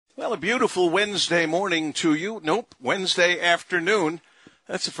Well, a beautiful Wednesday morning to you. Nope, Wednesday afternoon.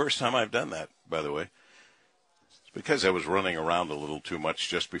 That's the first time I've done that, by the way. It's because I was running around a little too much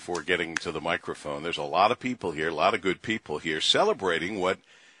just before getting to the microphone. There's a lot of people here, a lot of good people here, celebrating what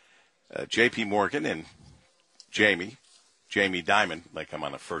J.P. Morgan and Jamie Dimon, like I'm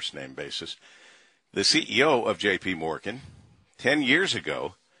on a first-name basis, the CEO of J.P. Morgan, 10 years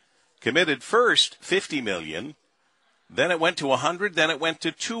ago, committed first $50 million. Then it went to 100, then it went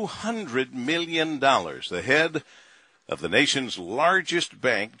to $200 million. The head of the nation's largest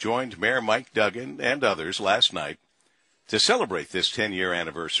bank joined Mayor Mike Duggan and others last night to celebrate this 10-year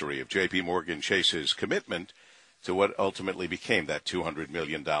anniversary of J.P. Morgan Chase's commitment to what ultimately became that $200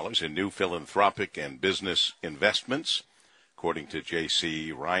 million in new philanthropic and business investments, according to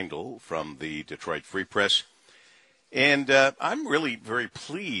J.C. Reindl from the Detroit Free Press. And I'm really very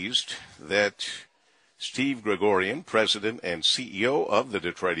pleased that Steve Gregorian, president and CEO of the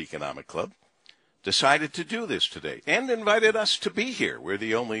Detroit Economic Club, decided to do this today and invited us to be here. We're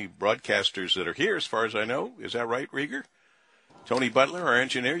the only broadcasters that are here, as far as I know. Is that right, Rieger? Tony Butler, our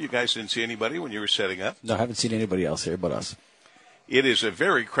engineer, you guys didn't see anybody when you were setting up? No, I haven't seen anybody else here but us. It is a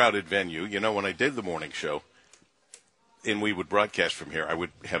very crowded venue. You know, when I did the morning show and we would broadcast from here, I would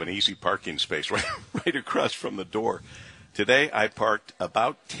have an easy parking space right across from the door. Today, I parked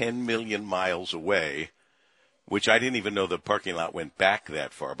about 10 million miles away, which I didn't even know the parking lot went back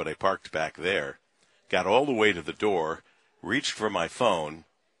that far, but I parked back there, got all the way to the door, reached for my phone,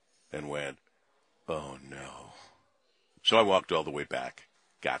 and went, oh, no. So I walked all the way back,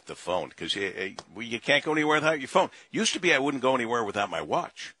 got the phone, because you can't go anywhere without your phone. Used to be I wouldn't go anywhere without my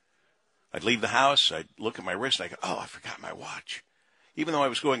watch. I'd leave the house, I'd look at my wrist, and I'd go, oh, I forgot my watch. Even though I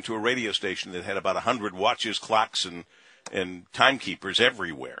was going to a radio station that had about 100 watches, clocks, and timekeepers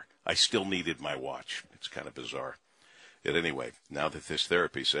everywhere, I still needed my watch. It's kind of bizarre. But anyway, now that this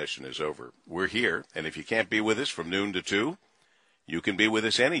therapy session is over, we're here. And if you can't be with us from noon to 2, you can be with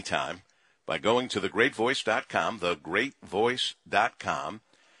us anytime by going to thegreatvoice.com, thegreatvoice.com,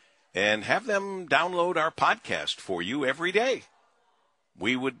 and have them download our podcast for you every day.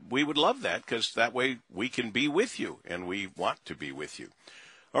 We would love that, because that way we can be with you, and we want to be with you.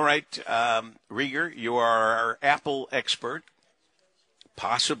 All right, Rieger, you are our Apple expert.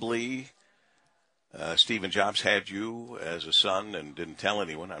 Possibly Stephen Jobs had you as a son and didn't tell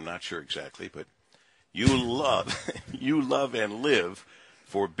anyone. I'm not sure exactly, but you love and live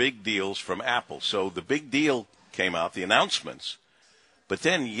for big deals from Apple. So the big deal came out, the announcements. But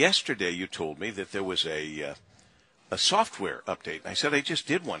then yesterday you told me that there was a software update. And I said, I just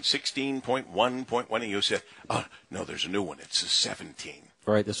did one, 16.1.1. And you said, oh, no, there's a new one. It's a 17.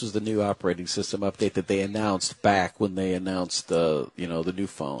 Right, this was the new operating system update that they announced back when they announced the new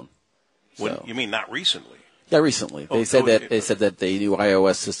phone. So. You mean not recently? Yeah, recently. They said that the new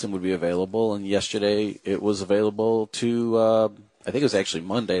iOS system would be available, and yesterday it was available to. I think it was actually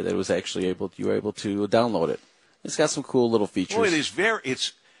Monday that it was actually you were able to download it. It's got some cool little features. Well, it is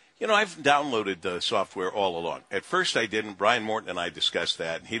I've downloaded the software all along. At first I didn't. Brian Morton and I discussed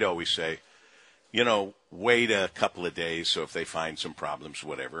that, and he'd always say, wait a couple of days, so if they find some problems,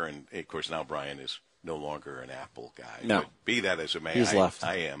 whatever. And, of course, now Brian is no longer an Apple guy. No. But be that as it may, He's left.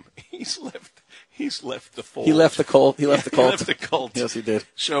 I am. He's left the fold. He left the cult. He left the cult. Yes, he did.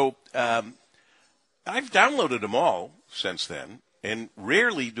 So I've downloaded them all since then, and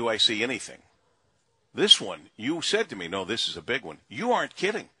rarely do I see anything. This one, you said to me, no, this is a big one. You aren't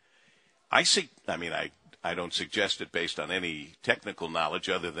kidding. I don't suggest it based on any technical knowledge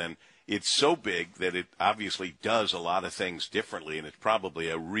other than it's so big that it obviously does a lot of things differently, and it's probably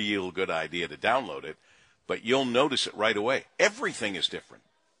a real good idea to download it, but you'll notice it right away. Everything is different.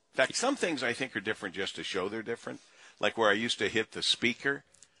 In fact, some things I think are different just to show they're different, like where I used to hit the speaker,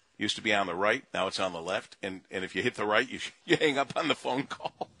 used to be on the right, now it's on the left, and if you hit the right, you hang up on the phone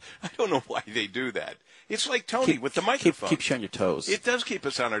call. I don't know why they do that. It's like Tony with the microphone. Keeps you on your toes. It does keep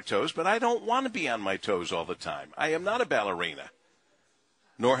us on our toes, but I don't want to be on my toes all the time. I am not a ballerina,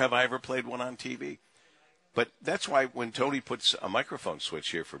 nor have I ever played one on TV. But that's why when Tony puts a microphone switch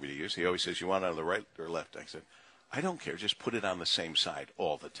here for me to use, he always says, you want it on the right or left? I said, I don't care. Just put it on the same side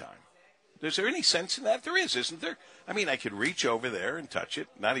all the time. Is there any sense in that? There is, isn't there? I mean, I could reach over there and touch it,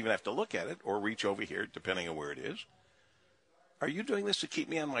 not even have to look at it, or reach over here, depending on where it is. Are you doing this to keep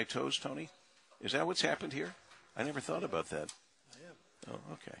me on my toes, Tony? Is that what's happened here? I never thought about that. I am.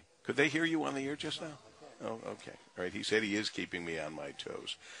 Oh, okay. Could they hear you on the air just now? Oh, okay. All right. He said he is keeping me on my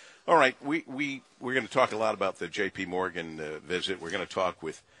toes. All right. We're going to talk a lot about the J.P. Morgan visit. We're going to talk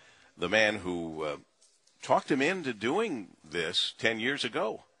with the man who talked him into doing this 10 years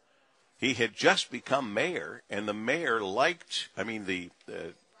ago. He had just become mayor, and the mayor liked, the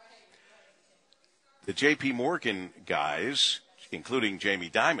the J.P. Morgan guys, including Jamie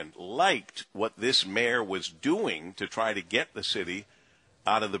Dimon, liked what this mayor was doing to try to get the city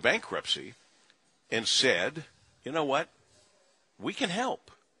out of the bankruptcy and said, you know what, we can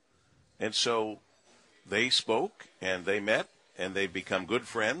help. And so they spoke and they met and they've become good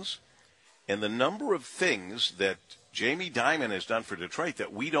friends. And the number of things that Jamie Dimon has done for Detroit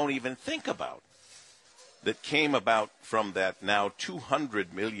that we don't even think about that came about from that now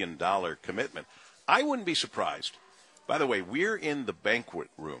 $200 million commitment, I wouldn't be surprised. By the way, we're in the banquet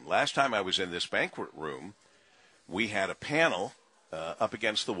room. Last time I was in this banquet room, we had a panel up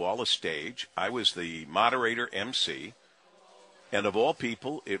against the wall, a stage. I was the moderator MC. And of all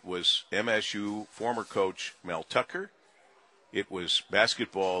people, it was MSU former coach Mel Tucker. It was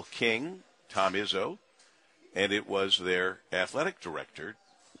basketball king Tom Izzo. And it was their athletic director,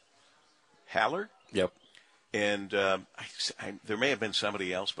 Haller. Yep. And there may have been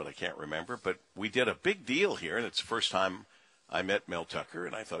somebody else, but I can't remember. But we did a big deal here, and it's the first time I met Mel Tucker,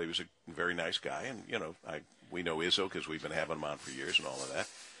 and I thought he was a very nice guy. And, you know, we know Izzo because we've been having him on for years and all of that.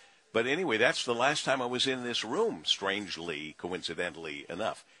 But anyway, that's the last time I was in this room, strangely, coincidentally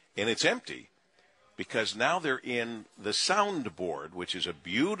enough. And it's empty because now they're in the soundboard, which is a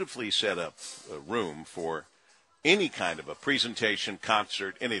beautifully set up room for any kind of a presentation,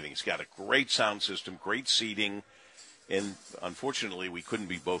 concert, anything. It's got a great sound system, great seating. And unfortunately, we couldn't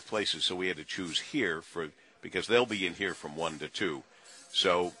be both places, so we had to choose here because they'll be in here from 1 to 2.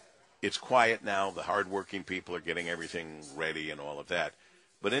 So it's quiet now. The hardworking people are getting everything ready and all of that.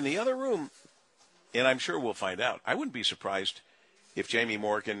 But in the other room, and I'm sure we'll find out, I wouldn't be surprised if Jamie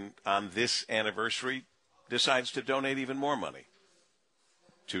Morgan on this anniversary decides to donate even more money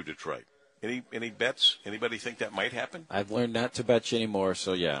to Detroit. Any bets? Anybody think that might happen? I've learned not to bet you anymore,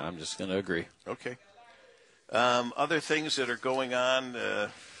 so yeah, I'm just going to agree. Okay. Other things that are going on,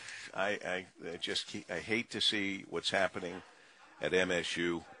 I hate to see what's happening at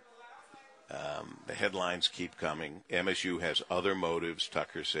MSU. The headlines keep coming. MSU has other motives.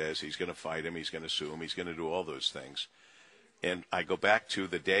 Tucker says he's going to fight him. He's going to sue him. He's going to do all those things. And I go back to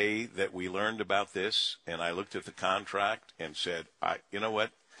the day that we learned about this, and I looked at the contract and said, you know what?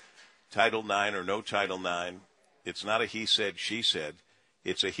 Title IX or no Title IX, it's not a he said, she said.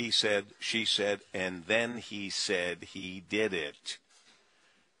 It's a he said, she said, and then he said he did it.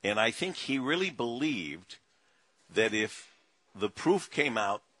 And I think he really believed that if the proof came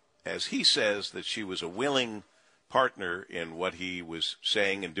out, as he says, that she was a willing partner in what he was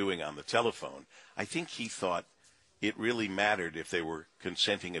saying and doing on the telephone, I think he thought it really mattered if they were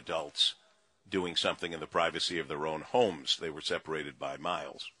consenting adults doing something in the privacy of their own homes. They were separated by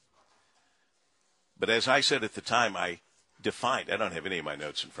miles. But as I said at the time, I don't have any of my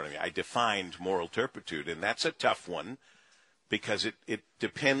notes in front of me, I defined moral turpitude, and that's a tough one because it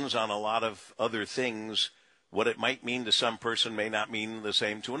depends on a lot of other things. What it might mean to some person may not mean the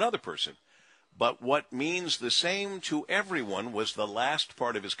same to another person. But what means the same to everyone was the last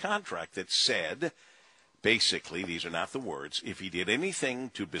part of his contract that said, basically, these are not the words, if he did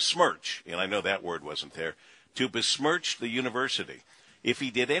anything to besmirch, and I know that word wasn't there, to besmirch the university, if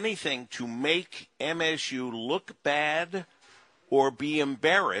he did anything to make MSU look bad or be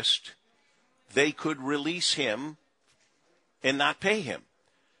embarrassed, they could release him and not pay him.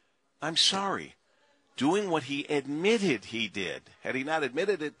 I'm sorry. Doing what he admitted he did. Had he not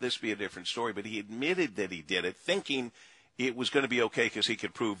admitted it, this would be a different story, but he admitted that he did it, thinking it was going to be okay because he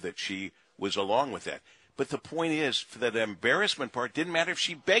could prove that she was along with that. But the point is, for that embarrassment part, didn't matter if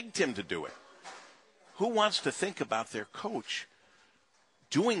she begged him to do it. Who wants to think about their coach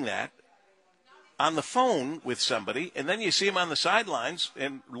doing that on the phone with somebody, and then you see him on the sidelines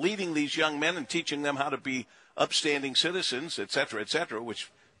and leading these young men and teaching them how to be upstanding citizens, et cetera,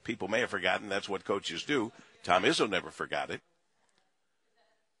 which people may have forgotten. That's what coaches do. Tom Izzo never forgot it.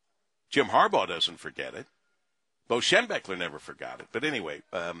 Jim Harbaugh doesn't forget it. Bo Schembechler never forgot it. But anyway,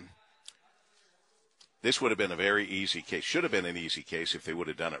 this would have been a very easy case. Should have been an easy case if they would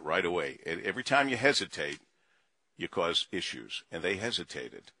have done it right away. Every time you hesitate, you cause issues. And they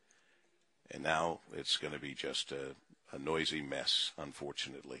hesitated. And now it's going to be just a noisy mess,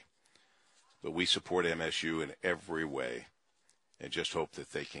 unfortunately. But we support MSU in every way and just hope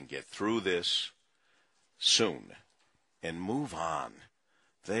that they can get through this soon and move on.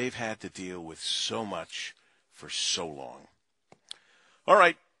 They've had to deal with so much for so long. All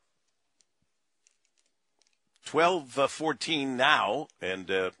right. 12:14 now,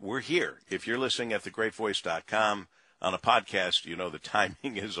 and we're here. If you're listening at thegreatvoice.com on a podcast, you know the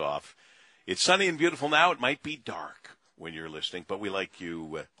timing is off. It's sunny and beautiful now. It might be dark when you're listening, but we like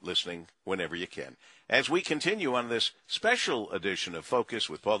you listening whenever you can. As we continue on this special edition of Focus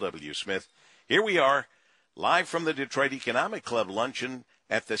with Paul W. Smith, Here we are, live from the Detroit Economic Club luncheon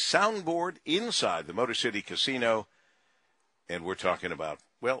at the soundboard inside the Motor City Casino. And we're talking about,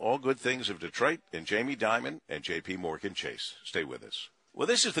 well, all good things of Detroit and Jamie Dimon and J.P. Morgan Chase. Stay with us. Well,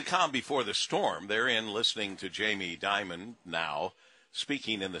 this is the calm before the storm. They're in listening to Jamie Dimon now,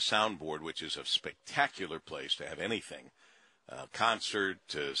 speaking in the soundboard, which is a spectacular place to have anything. Concert,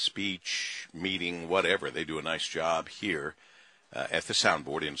 speech, meeting, whatever. They do a nice job here at the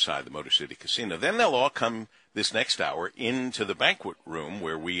soundboard inside the Motor City Casino. Then they'll all come this next hour into the banquet room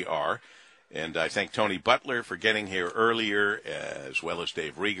where we are. And I thank Tony Butler for getting here earlier, as well as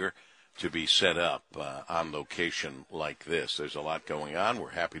Dave Rieger, to be set up on location like this. There's a lot going on.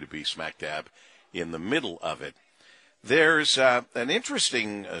 We're happy to be smack dab in the middle of it. There's an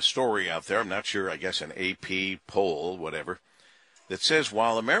interesting story out there. I'm not sure, I guess an AP poll, whatever, that says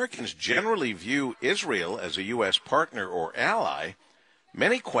while Americans generally view Israel as a U.S. partner or ally,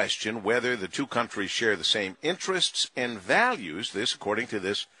 many question whether the two countries share the same interests and values, this according to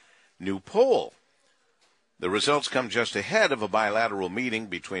this new poll. The results come just ahead of a bilateral meeting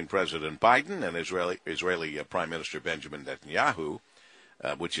between President Biden and Israeli Prime Minister Benjamin Netanyahu,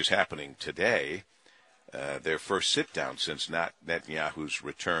 which is happening today, their first sit-down since Netanyahu's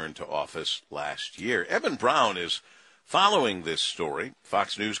return to office last year. Eben Brown is following this story,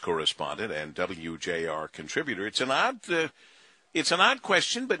 Fox News correspondent and WJR contributor. It's an odd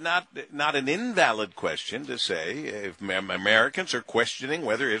question, but not an invalid question to say if Americans are questioning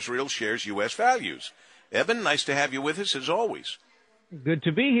whether Israel shares U.S. values. Eben, nice to have you with us as always. Good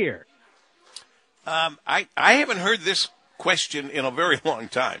to be here. I haven't heard this question in a very long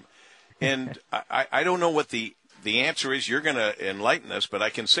time, and I don't know what the answer is. You're going to enlighten us, but I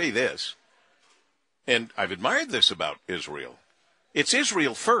can say this. And I've admired this about Israel. It's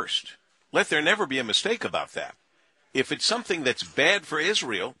Israel first. Let there never be a mistake about that. If it's something that's bad for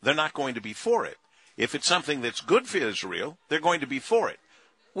Israel, they're not going to be for it. If it's something that's good for Israel, they're going to be for it.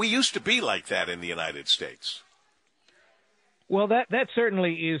 We used to be like that in the United States. Well, that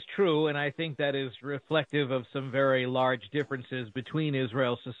certainly is true, and I think that is reflective of some very large differences between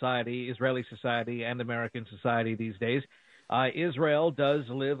Israeli society, and American society these days. Israel does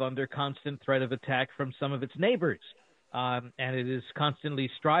live under constant threat of attack from some of its neighbors, and it is constantly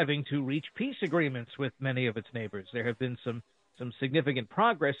striving to reach peace agreements with many of its neighbors. There have been some significant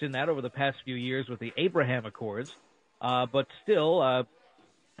progress in that over the past few years with the Abraham Accords, but still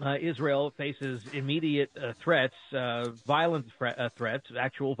Israel faces immediate threats, violent threats,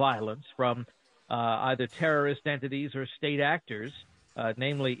 actual violence from either terrorist entities or state actors,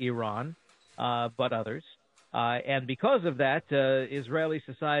 namely Iran, but others. And because of that, Israeli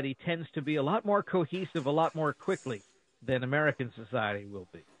society tends to be a lot more cohesive, a lot more quickly than American society will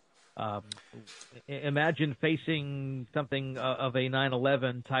be. Imagine facing something of a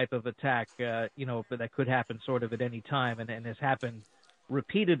 9/11 type of attack, but that could happen sort of at any time and has happened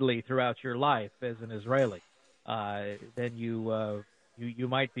repeatedly throughout your life as an Israeli. Then you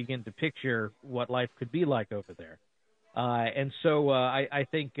might begin to picture what life could be like over there. And so I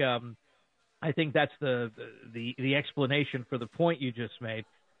think that's the explanation for the point you just made.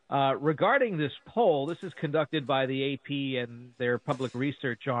 Regarding this poll, this is conducted by the AP and their public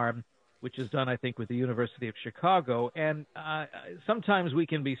research arm, which is done, I think, with the University of Chicago. And sometimes we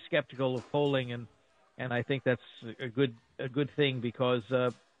can be skeptical of polling, and I think that's a good thing because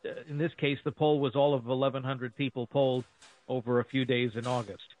in this case, the poll was all of 1,100 people polled over a few days in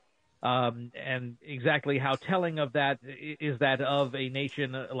August. And exactly how telling of that is that of a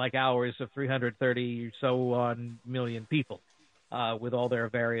nation like ours of 330 or so million people, with all their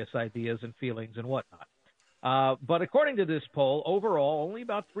various ideas and feelings and whatnot. But according to this poll, overall, only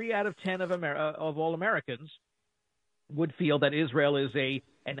about 3 out of 10 of all Americans would feel that Israel is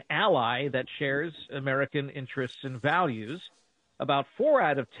an ally that shares American interests and values. About 4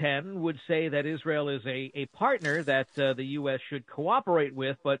 out of 10 would say that Israel is a partner that the U.S. should cooperate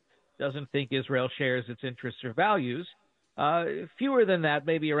with, but doesn't think Israel shares its interests or values. Fewer than that,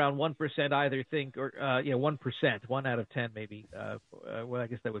 maybe around 1% either think, or 1%, 1 out of 10 maybe. Well, I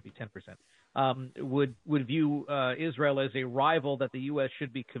guess that would be 10%. Would view Israel as a rival that the U.S.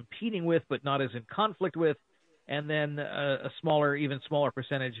 should be competing with, but not as in conflict with. And then a even smaller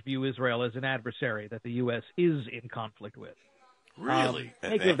percentage view Israel as an adversary that the U.S. is in conflict with. Really?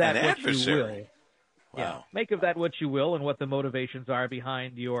 Make of that what you will. Wow. Yeah, make of that what you will, and what the motivations are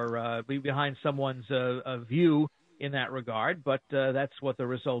behind someone's view in that regard. But that's what the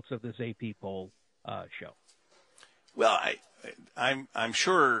results of this AP poll show. Well, I'm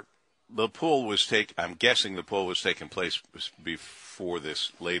sure the poll was I'm guessing the poll was taking place before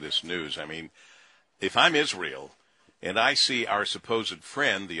this latest news. I mean, if I'm Israel and I see our supposed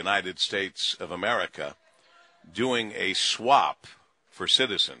friend, the United States of America, doing a swap for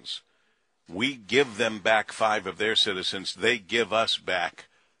citizens. We give them back 5 of their citizens. They give us back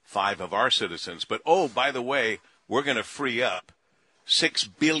 5 of our citizens. But, oh, by the way, we're going to free up $6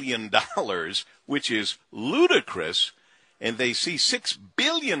 billion, which is ludicrous. And they see $6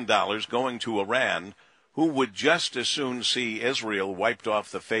 billion going to Iran, who would just as soon see Israel wiped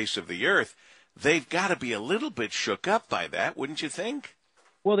off the face of the earth. They've got to be a little bit shook up by that, wouldn't you think?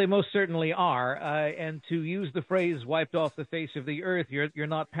 Well, they most certainly are. And to use the phrase wiped off the face of the earth, you're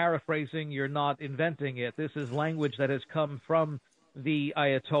not paraphrasing, you're not inventing it. This is language that has come from the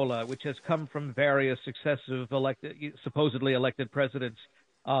Ayatollah, which has come from various successive supposedly elected presidents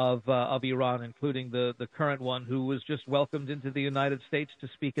of Iran, including the current one who was just welcomed into the United States to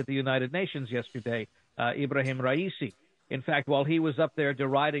speak at the United Nations yesterday, Ibrahim Raisi. In fact, while he was up there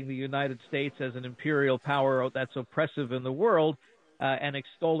deriding the United States as an imperial power that's oppressive in the world, and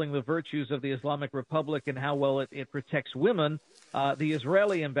extolling the virtues of the Islamic Republic and how well it protects women, the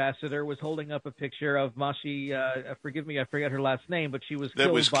Israeli ambassador was holding up a picture of Mashi, forgive me, I forget her last name, but she was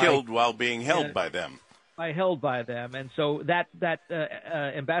killed while being held by them. Held by them. And so that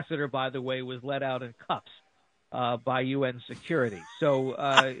ambassador, by the way, was let out in cuffs by UN security. So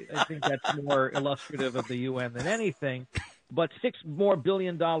I think that's more illustrative of the UN than anything. But $6 more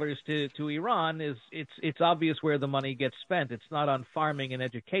billion to Iran it's obvious where the money gets spent. It's not on farming and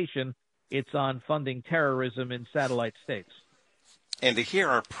education. It's on funding terrorism in satellite states. And to hear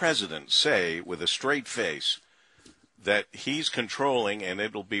our president say with a straight face that he's controlling, and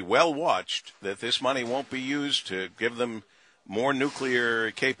it'll be well watched, that this money won't be used to give them more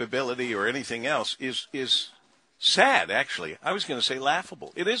nuclear capability or anything else is sad, actually. I was going to say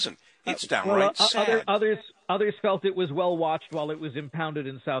laughable. It isn't. It's downright sad. Others felt it was well watched while it was impounded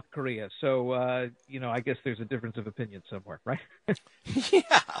in South Korea. So, I guess there's a difference of opinion somewhere, right?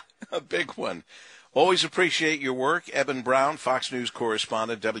 Yeah, a big one. Always appreciate your work. Eben Brown, Fox News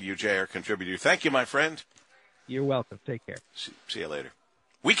correspondent, WJR contributor. Thank you, my friend. You're welcome. Take care. See you later.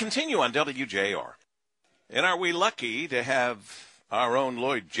 We continue on WJR. And are we lucky to have our own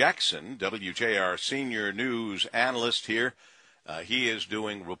Lloyd Jackson, WJR senior news analyst here? He is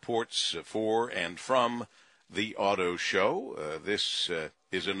doing reports for and from the auto show. This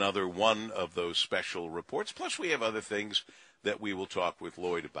is another one of those special reports. Plus, we have other things that we will talk with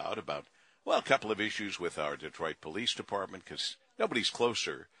Lloyd about, a couple of issues with our Detroit Police Department, because nobody's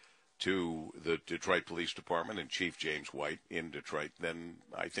closer to the Detroit Police Department and Chief James White in Detroit than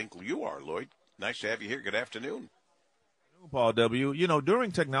I think you are, Lloyd. Nice to have you here. Good afternoon. Paul W.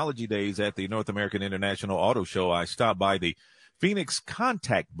 During Technology Days at the North American International Auto Show, I stopped by the Phoenix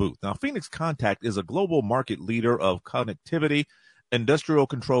Contact booth. Now, Phoenix Contact is a global market leader of connectivity, industrial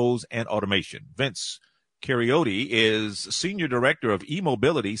controls, and automation. Vince Cariotti is Senior Director of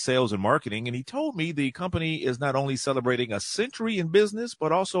E-Mobility, Sales and Marketing, and he told me the company is not only celebrating a century in business,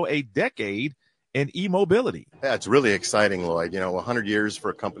 but also a decade in e-mobility. Yeah, it's really exciting, Lloyd. 100 years for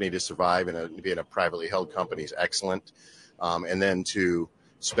a company to survive and be in a privately held company is excellent. And then to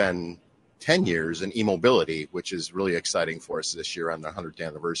spend 10 years in e-mobility, which is really exciting for us this year on the 100th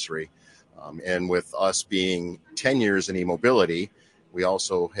anniversary. And with us being 10 years in e-mobility, we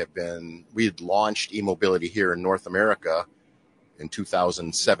also we had launched e-mobility here in North America in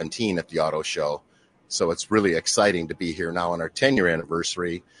 2017 at the auto show. So it's really exciting to be here now on our 10-year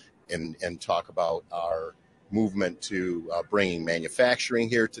anniversary and talk about our movement to bringing manufacturing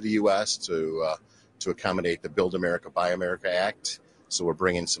here to the U.S. to accommodate the Build America, Buy America Act. So we're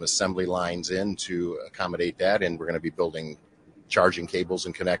bringing some assembly lines in to accommodate that, and we're going to be building charging cables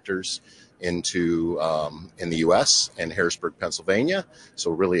and connectors in the U.S. and Harrisburg, Pennsylvania. So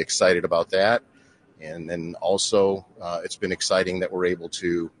we're really excited about that. And then also it's been exciting that we're able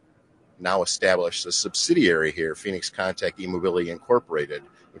to now establish a subsidiary here, Phoenix Contact E-Mobility Incorporated,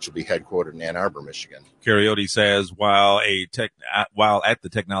 which will be headquartered in Ann Arbor, Michigan. Cariotti says while at the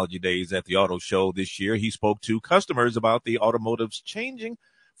Technology Days at the auto show this year, he spoke to customers about the automotives changing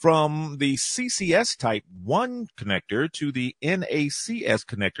from the CCS Type 1 connector to the NACS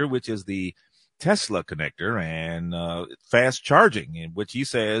connector, which is the Tesla connector, and fast charging, in which he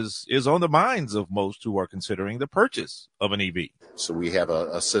says is on the minds of most who are considering the purchase of an EV. So we have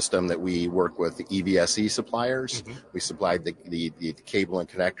a system that we work with the EVSE suppliers. Mm-hmm. We supplied the cable and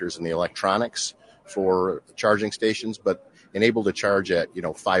connectors and the electronics for charging stations, but enabled to charge at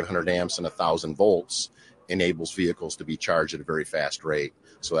 500 amps and 1,000 volts enables vehicles to be charged at a very fast rate.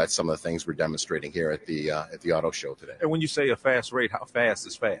 So that's some of the things we're demonstrating here at the auto show today. And when you say a fast rate, how fast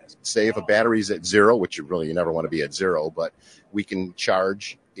is fast? Say if a battery's at zero, which you never want to be at zero, but we can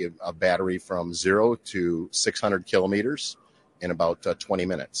charge a battery from 0 to 600 kilometers in about 20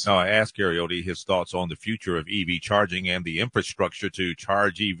 minutes. I asked Coyote his thoughts on the future of EV charging and the infrastructure to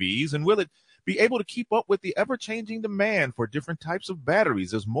charge EVs, and will it be able to keep up with the ever-changing demand for different types of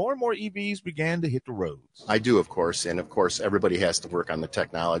batteries as more and more EVs began to hit the roads? I do, of course. And of course, everybody has to work on the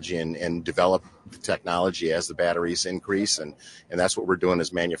technology and develop the technology as the batteries increase. And that's what we're doing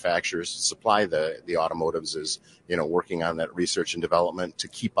as manufacturers to supply the automotives is, working on that research and development to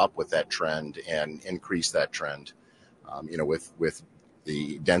keep up with that trend and increase that trend, with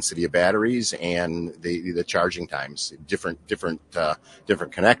the density of batteries and the charging times, different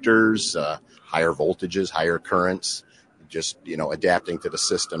connectors, higher voltages, higher currents, just, adapting to the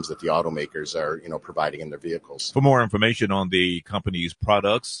systems that the automakers are, providing in their vehicles. For more information on the company's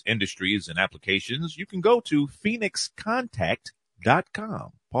products, industries, and applications, you can go to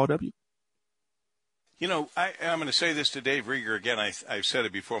phoenixcontact.com. Paul W. I'm going to say this to Dave Rieger again. I've said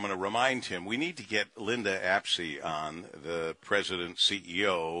it before. I'm going to remind him. We need to get Linda Apsey on, the president,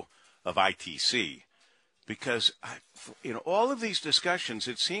 CEO of ITC, because, all of these discussions,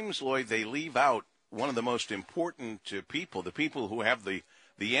 it seems, Lloyd, they leave out one of the most important people, the people who have the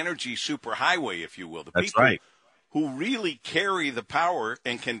energy superhighway, if you will, the That's people right. who really carry the power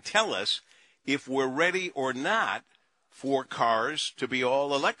and can tell us if we're ready or not for cars to be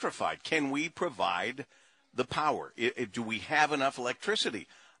all electrified. Can we provide the power? Do we have enough electricity?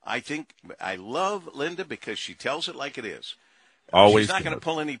 I love Linda because she tells it like it is. Always. She's not going to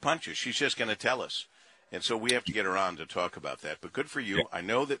pull any punches. She's just going to tell us. And so we have to get her on to talk about that. But good for you. Yeah. I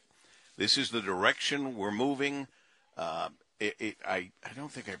know that this is the direction we're moving. I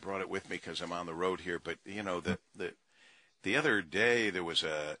don't think I brought it with me because I'm on the road here. But, the other day there was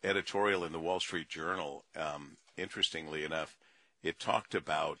an editorial in the Wall Street Journal. Interestingly enough, it talked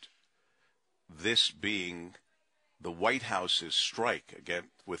about this being the White House's strike again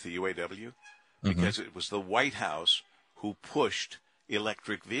with the UAW, because it was the White House who pushed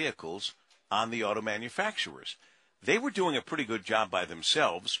electric vehicles on the auto manufacturers. They were doing a pretty good job by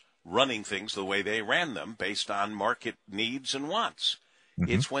themselves, running things the way they ran them based on market needs and wants.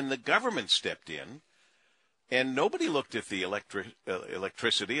 It's when the government stepped in and nobody looked at the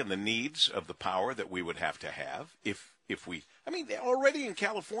electricity and the needs of the power that we would have to have if we, they're already in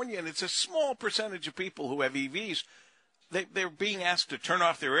California, and it's a small percentage of people who have EVs. They're being asked to turn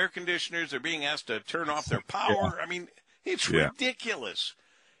off their air conditioners. They're being asked to turn off their power. It's ridiculous.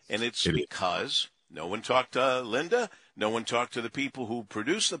 And it's because no one talked to Linda. No one talked to the people who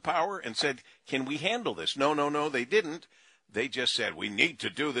produce the power and said, can we handle this? No, they didn't. They just said, we need to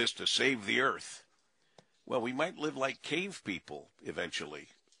do this to save the earth. Well, we might live like cave people eventually.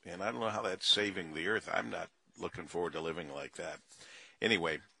 And I don't know how that's saving the earth. I'm not looking forward to living like that.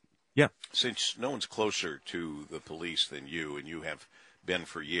 Anyway, since no one's closer to the police than you, and you have been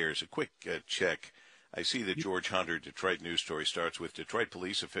for years, a quick check. I see that George Hunter, Detroit News Story, starts with Detroit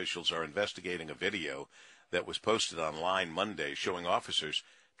police officials are investigating a video that was posted online Monday showing officers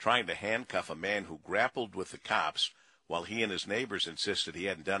trying to handcuff a man who grappled with the cops while he and his neighbors insisted he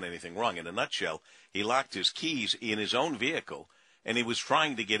hadn't done anything wrong. In a nutshell, he locked his keys in his own vehicle, and he was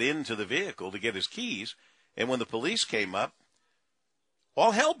trying to get into the vehicle to get his keys. And when the police came up,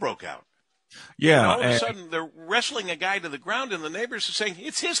 all hell broke out. Yeah. And all of a sudden, they're wrestling a guy to the ground, and the neighbors are saying,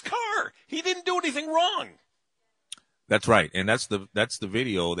 it's his car. He didn't do anything wrong. That's right. And that's the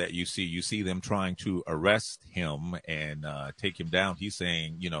video that you see. You see them trying to arrest him and take him down. He's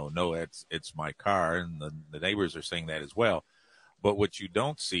saying, no, it's my car. And the neighbors are saying that as well. But what you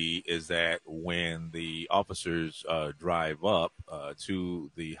don't see is that when the officers drive up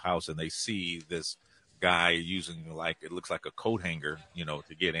to the house and they see this guy using it looks like a coat hanger,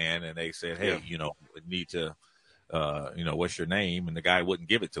 to get in, and they said, hey, need to, what's your name? And the guy wouldn't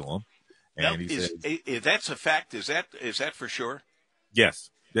give it to him. And he says, that's a fact. Is that for sure? Yes.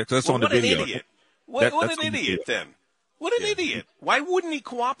 That's on the video. An idiot. What an idiot then. What an idiot. Why wouldn't he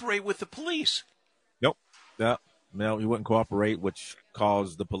cooperate with the police? Nope. No, he wouldn't cooperate, which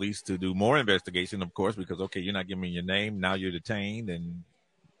caused the police to do more investigation, of course, because, okay, you're not giving me your name. Now you're detained, and,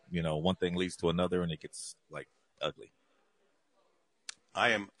 one thing leads to another, and it gets, ugly.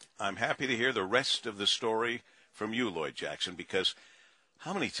 I'm happy to hear the rest of the story from you, Lloyd Jackson, because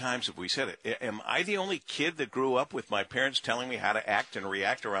how many times have we said it? Am I the only kid that grew up with my parents telling me how to act and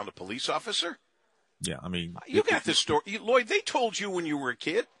react around a police officer? Yeah, you got this story. Lloyd, they told you when you were a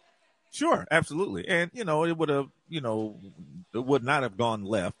kid. Sure, absolutely. And, it would have, it would not have gone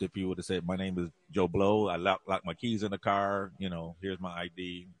left if you would have said, my name is Joe Blow. I locked my keys in the car. Here's my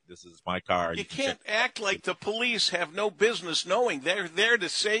ID. This is my car. You can't act like the police have no business knowing. They're there to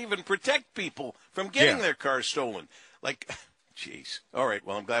save and protect people from getting their cars stolen. Jeez. All right.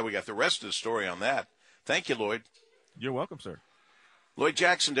 Well, I'm glad we got the rest of the story on that. Thank you, Lloyd. You're welcome, sir. Lloyd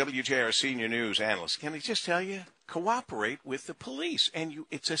Jackson, WJR senior news analyst. Can I just tell you, cooperate with the police, and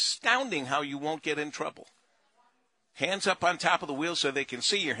it's astounding how you won't get in trouble. Hands up on top of the wheel so they can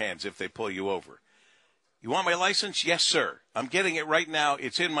see your hands if they pull you over. You want my license? Yes, sir. I'm getting it right now.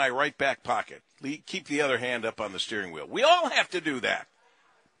 It's in my right back pocket. Keep the other hand up on the steering wheel. We all have to do that.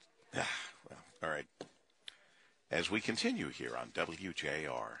 Well, all right. As we continue here on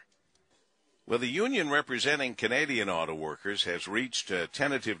WJR. Well, the union representing Canadian auto workers has reached a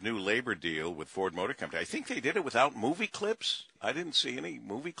tentative new labor deal with Ford Motor Company. I think they did it without movie clips. I didn't see any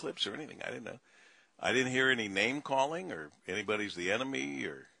movie clips or anything. I didn't know. I didn't hear any name calling or anybody's the enemy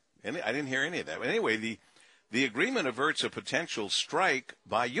or I didn't hear any of that. But anyway, the agreement averts a potential strike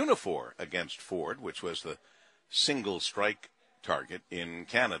by Unifor against Ford, which was the single strike target in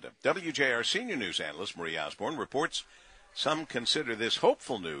Canada. WJR senior news analyst Marie Osborne reports some consider this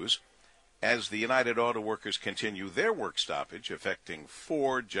hopeful news as the United Auto Workers continue their work stoppage affecting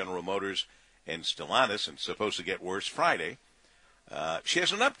Ford, General Motors, and Stellantis, and supposed to get worse Friday. She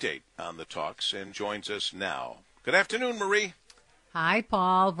has an update on the talks and joins us now. Good afternoon, Marie. Hi,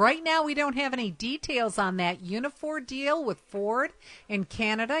 Paul. Right now, we don't have any details on that Unifor deal with Ford in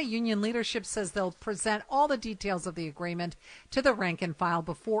Canada. Union leadership says they'll present all the details of the agreement to the rank and file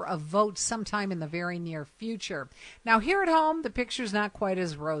before a vote sometime in the very near future. Now, here at home, the picture's not quite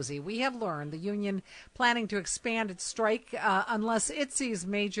as rosy. We have learned the union planning to expand its strike unless it sees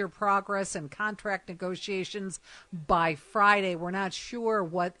major progress in contract negotiations by Friday. We're not sure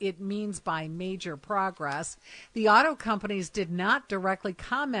what it means by major progress. The auto companies did not directly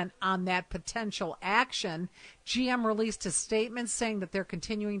comment on that potential action. GM released a statement saying that they're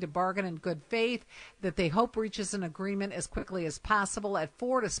continuing to bargain in good faith, that they hope reaches an agreement as quickly as possible. At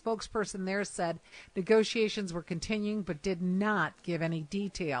Ford, a spokesperson there said negotiations were continuing but did not give any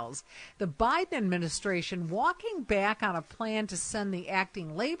details. The Biden administration walking back on a plan to send the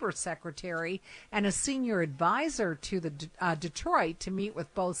acting labor secretary and a senior advisor to the Detroit to meet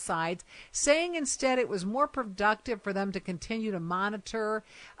with both sides, saying instead it was more productive for them to continue to monitor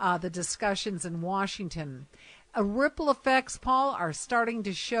the discussions in Washington. Ripple effects, Paul, are starting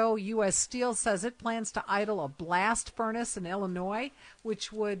to show. U.S. Steel says it plans to idle a blast furnace in Illinois,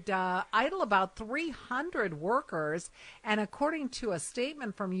 which would idle about 300 workers. And according to a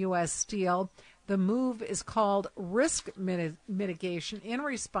statement from U.S. Steel, the move is called risk mitigation in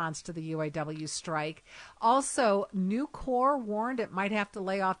response to the UAW strike. Also, Nucor warned it might have to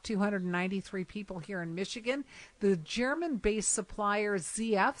lay off 293 people here in Michigan. The German-based supplier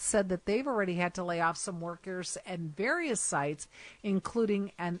ZF said that they've already had to lay off some workers at various sites,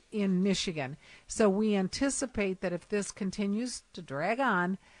 including in Michigan. So we anticipate that if this continues to drag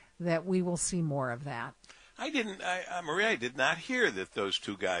on, that we will see more of that. Maria, I did not hear that those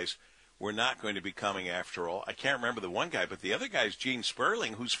two guys were not going to be coming after all. I can't remember the one guy, but the other guy is Gene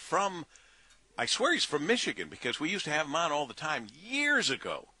Sperling, who's I swear he's from Michigan, because we used to have him on all the time years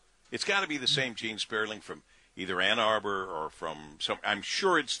ago. It's got to be the same Gene Sperling from either Ann Arbor or from I'm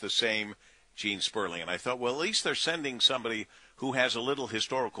sure it's the same Gene Sperling. And I thought, well, at least they're sending somebody who has a little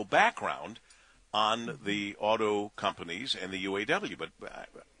historical background on the auto companies and the UAW. But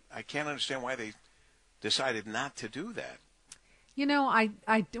I can't understand why they decided not to do that. You know,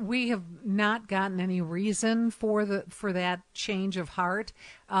 we have not gotten any reason for that change of heart,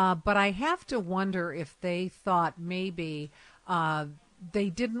 but I have to wonder if they thought maybe they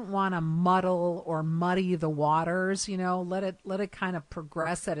didn't want to muddle or muddy the waters. You know, let it kind of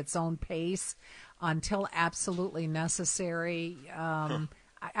progress at its own pace until absolutely necessary.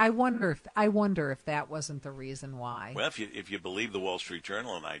 I wonder if that wasn't the reason why. Well, if you believe the Wall Street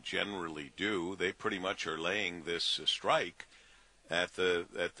Journal, and I generally do, they pretty much are laying this strike at the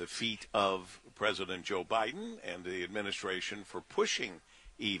feet of President Joe Biden and the administration for pushing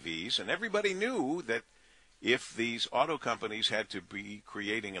EVs. And everybody knew that if these auto companies had to be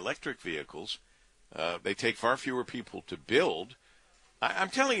creating electric vehicles, they take far fewer people to build. I'm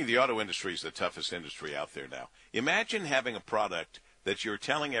telling you, the auto industry is the toughest industry out there now. Imagine having a product that you're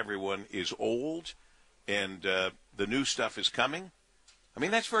telling everyone is old and the new stuff is coming. I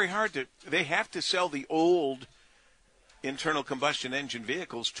mean, that's very hard they have to sell the old internal combustion engine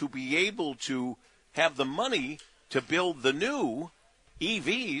vehicles to be able to have the money to build the new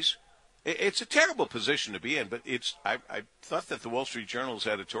EVs. It's a terrible position to be in, but I thought that the Wall Street Journal's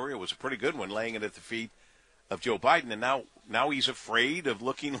editorial was a pretty good one, laying it at the feet of Joe Biden, and now he's afraid of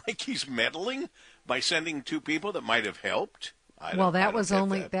looking like he's meddling by sending two people that might have helped. That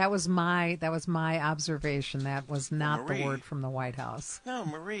was my observation. That was not the word from the White House. No,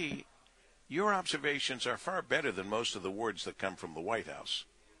 Marie, your observations are far better than most of the words that come from the White House.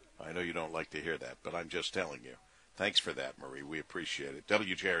 I know you don't like to hear that, but I'm just telling you. Thanks for that, Marie. We appreciate it.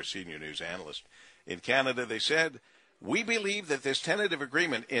 WJR senior news analyst. In Canada, they said, we believe that this tentative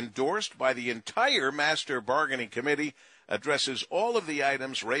agreement endorsed by the entire Master Bargaining Committee addresses all of the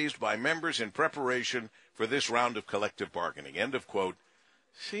items raised by members in preparation for this round of collective bargaining. End of quote.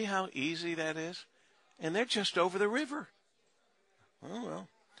 See how easy that is? And they're just over the river. Oh, well.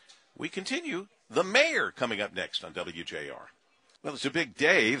 We continue. The mayor coming up next on WJR. Well, it's a big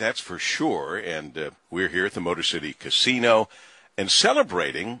day, that's for sure, and we're here at the Motor City Casino and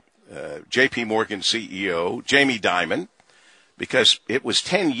celebrating J.P. Morgan CEO Jamie Dimon, because it was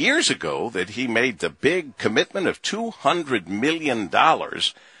 10 years ago that he made the big commitment of $200 million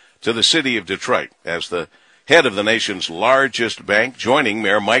to the city of Detroit as the head of the nation's largest bank, joining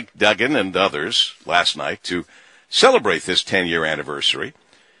Mayor Mike Duggan and others last night to celebrate this 10-year anniversary.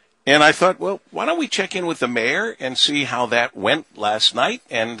 And I thought, well, why don't we check in with the mayor and see how that went last night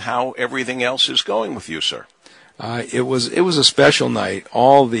and how everything else is going with you, sir? It was a special night.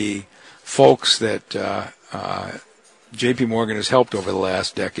 All the folks that J.P. Morgan has helped over the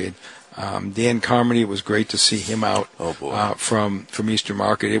last decade. Dan Carmody, it was great to see him out from Eastern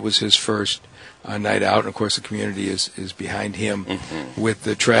Market. It was his first night out, and of course the community is behind him with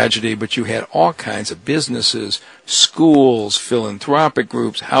the tragedy. But you had all kinds of businesses, schools, philanthropic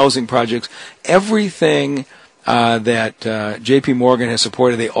groups, housing projects, everything that J.P. Morgan has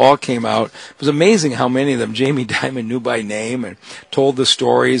supported. They all came out. It was amazing how many of them Jamie Dimon knew by name and told the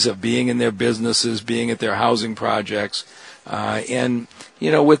stories of being in their businesses, being at their housing projects. And,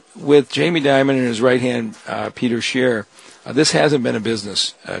 you know, with Jamie Dimon and his right hand, Peter Scheer, this hasn't been a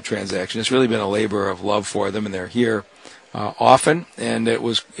business transaction. It's really been a labor of love for them, and they're here often, and it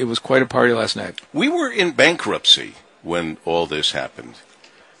was quite a party last night. We were in bankruptcy when all this happened.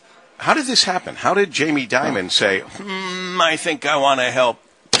 How did this happen? How did Jamie Dimon say, I think I want to help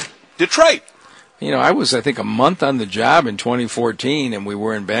Detroit? You know, I was, I think, a month on the job in 2014, and we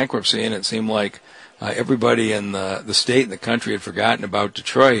were in bankruptcy, and it seemed like everybody in the state and the country had forgotten about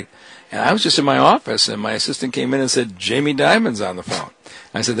Detroit. And I was just in my office, and my assistant came in and said, Jamie Dimon's on the phone.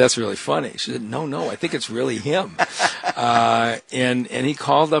 I said, that's really funny. She said, no, I think it's really him. And he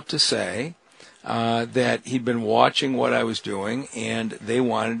called up to say that he'd been watching what I was doing, and they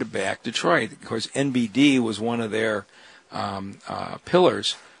wanted to back Detroit. Of course, NBD was one of their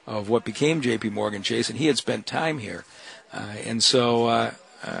pillars of what became J.P. Morgan Chase, and he had spent time here. And so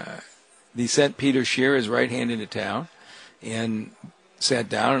he sent Peter Scheer, his right hand, into town, and sat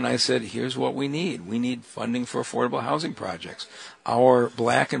down, and I said, here's what we need. We need funding for affordable housing projects. Our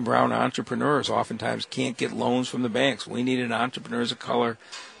black and brown entrepreneurs oftentimes can't get loans from the banks. We need an Entrepreneurs of Color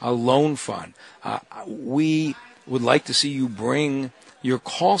loan fund. We would like to see you bring your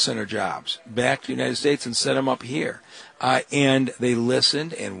call center jobs back to the United States and set them up here. And they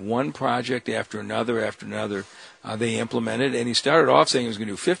listened, and one project after another they implemented. And he started off saying he was going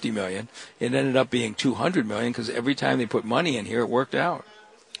to do $50 million. It ended up being $200 million because every time they put money in here, it worked out.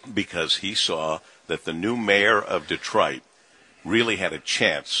 Because he saw that the new mayor of Detroit really had a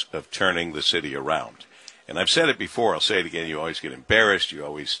chance of turning the city around. And I've said it before, I'll say it again, you always get embarrassed, you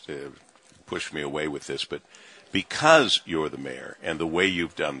always push me away with this, but because you're the mayor and the way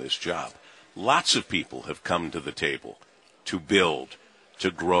you've done this job, lots of people have come to the table to build,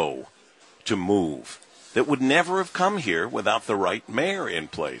 to grow, to move, that would never have come here without the right mayor in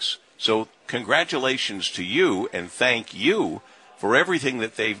place. So congratulations to you, and thank you for everything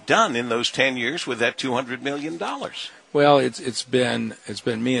that they've done in those 10 years with that $200 million. Well, it's been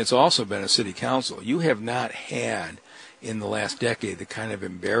me. It's also been a city council. You have not had in the last decade the kind of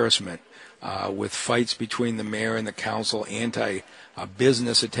embarrassment with fights between the mayor and the council,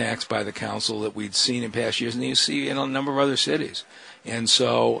 anti-business attacks by the council that we'd seen in past years, and you see in a number of other cities. And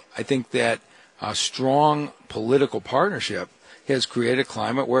so I think that a strong political partnership has created a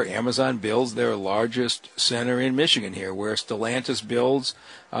climate where Amazon builds their largest center in Michigan here, where Stellantis builds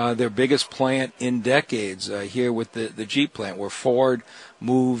their biggest plant in decades here with the Jeep plant, where Ford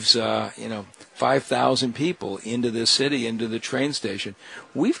moves 5,000 people into this city, into the train station.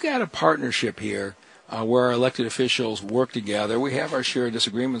 We've got a partnership here where our elected officials work together. We have our share of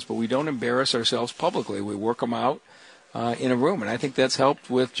disagreements, but we don't embarrass ourselves publicly. We work them out in a room, and I think that's helped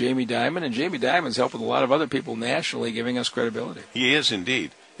with Jamie Dimon, and Jamie Dimon's helped with a lot of other people nationally, giving us credibility. He is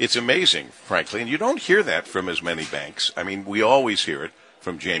indeed. It's amazing, frankly, and you don't hear that from as many banks. I mean, we always hear it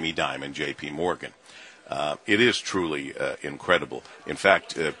from Jamie Dimon, J.P. Morgan. It is truly incredible. In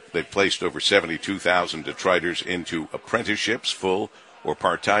fact, they placed over 72,000 Detroiters into apprenticeships, full or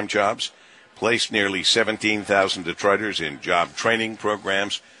part-time jobs, placed nearly 17,000 Detroiters in job training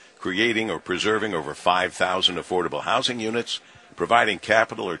programs, creating or preserving over 5,000 affordable housing units, providing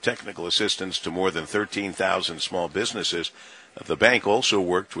capital or technical assistance to more than 13,000 small businesses. The bank also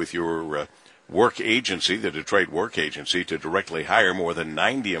worked with your work agency, the Detroit Work Agency, to directly hire more than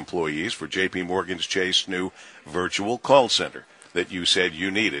 90 employees for J.P. Morgan's Chase new virtual call center that you said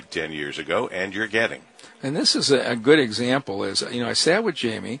you needed 10 years ago, and you're getting. And this is a good example. I sat with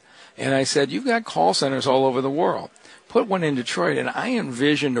Jamie, and I said, you've got call centers all over the world. Put one in Detroit, and I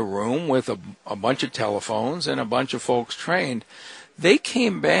envisioned a room with a bunch of telephones and a bunch of folks trained. They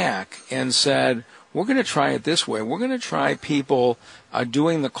came back and said, we're going to try it this way. We're going to try people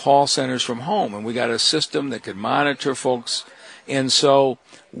doing the call centers from home, and we got a system that could monitor folks. And so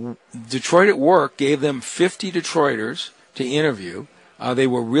Detroit at Work gave them 50 Detroiters to interview. They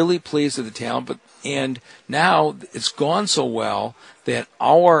were really pleased with the talent, and now it's gone so well that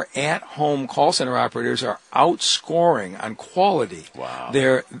our at-home call center operators are outscoring on quality. Wow.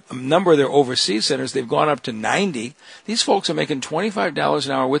 Their number of their overseas centers, they've gone up to 90. These folks are making $25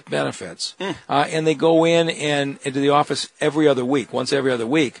 an hour with benefits, and they go in and into the office once every other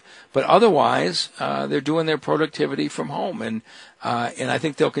week. But otherwise, they're doing their productivity from home, and I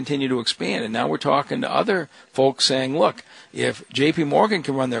think they'll continue to expand. And now we're talking to other folks saying, look, if J.P. Morgan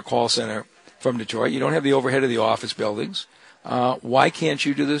can run their call center from Detroit, you don't have the overhead of the office buildings. Why can't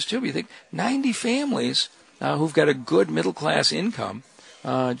you do this too? You think 90 families who've got a good middle-class income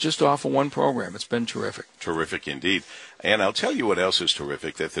just off of one program. It's been terrific. Terrific indeed. And I'll tell you what else is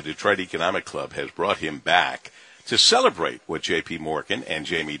terrific, that the Detroit Economic Club has brought him back to celebrate what J.P. Morgan and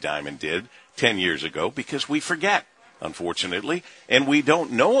Jamie Dimon did 10 years ago, because we forget, unfortunately, and we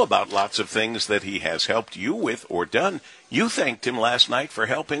don't know about lots of things that he has helped you with or done. You thanked him last night for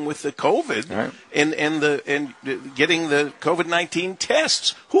helping with the COVID, right, and getting the COVID-19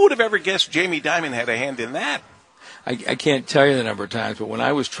 tests. Who would have ever guessed Jamie Dimon had a hand in that? I can't tell you the number of times, but when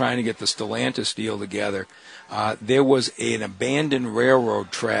I was trying to get the Stellantis deal together, there was an abandoned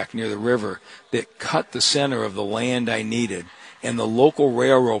railroad track near the river that cut the center of the land I needed, and the local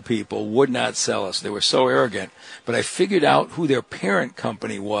railroad people would not sell us. They were so arrogant. But I figured out who their parent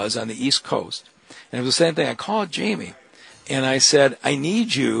company was on the East Coast. And it was the same thing. I called Jamie, and I said, I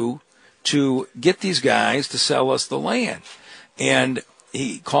need you to get these guys to sell us the land. And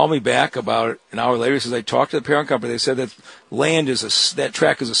he called me back about an hour later. He says, I talked to the parent company. They said that that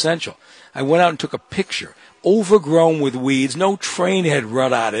track is essential. I went out and took a picture. Overgrown with weeds, no train had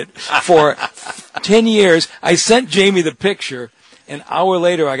run on it for 10 years. I sent Jamie the picture. An hour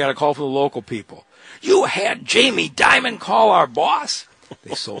later, I got a call from the local people. You had Jamie Dimon call our boss?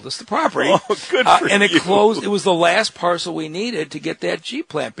 They sold us the property. Oh, good for and it you. closed. It was the last parcel we needed to get that Jeep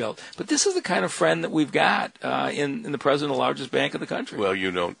plant built. But this is the kind of friend that we've got in the president of the largest bank in the country. Well, you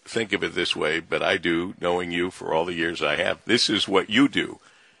don't think of it this way, but I do, knowing you for all the years I have. This is what you do,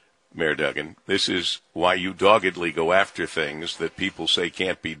 Mayor Duggan. This is why you doggedly go after things that people say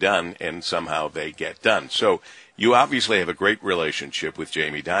can't be done, and somehow they get done. So you obviously have a great relationship with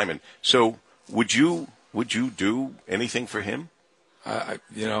Jamie Dimon. So would you do anything for him? I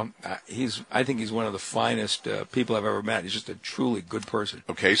think he's one of the finest people I've ever met. He's just a truly good person.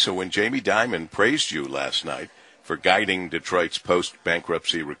 Okay, so when Jamie Dimon praised you last night for guiding Detroit's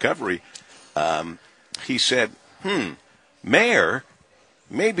post-bankruptcy recovery, he said, Mayor,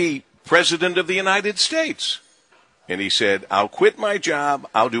 maybe President of the United States. And he said, I'll quit my job.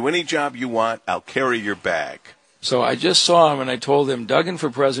 I'll do any job you want. I'll carry your bag. So I just saw him, and I told him Duggan for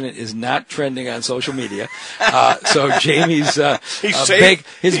president is not trending on social media. So Jamie's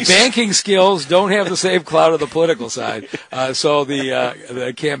banking skills don't have the same clout of the political side. So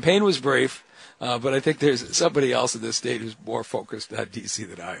the campaign was brief, but I think there's somebody else in this state who's more focused on D.C.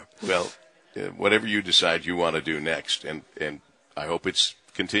 than I am. Well, whatever you decide you want to do next, and I hope it's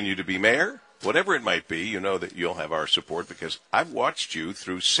continue to be mayor, whatever it might be, you know that you'll have our support, because I've watched you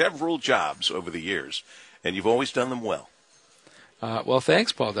through several jobs over the years, and you've always done them well. Well,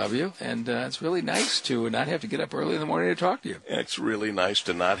 thanks, Paul W. And it's really nice to not have to get up early in the morning to talk to you. It's really nice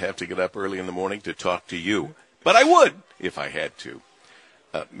to not have to get up early in the morning to talk to you. But I would if I had to.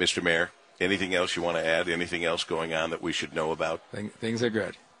 Mr. Mayor, anything else you want to add? Anything else going on that we should know about? Things are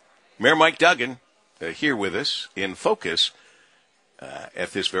good. Mayor Mike Duggan here with us in focus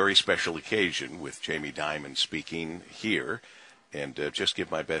at this very special occasion with Jamie Dimon speaking here. And just give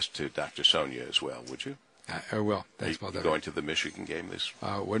my best to Dr. Sonia as well, would you? I will. Thanks, Paul. Going to the Michigan game this?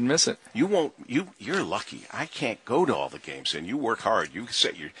 Wouldn't miss it. You won't. You're lucky. I can't go to all the games, and you work hard. You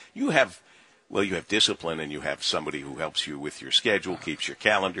have discipline, and you have somebody who helps you with your schedule, keeps your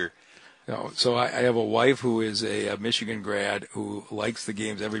calendar. No, so I have a wife who is a Michigan grad who likes the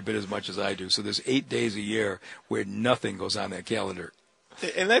games every bit as much as I do. So there's 8 days a year where nothing goes on that calendar.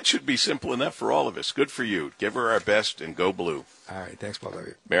 And that should be simple enough for all of us. Good for you. Give her our best and go blue. All right. Thanks, Paul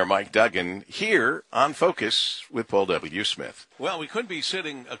W. Mayor Mike Duggan here on Focus with Paul W. Smith. Well, we couldn't be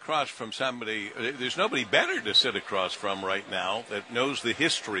sitting across from somebody. There's nobody better to sit across from right now that knows the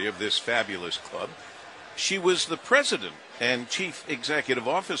history of this fabulous club. She was the president and chief executive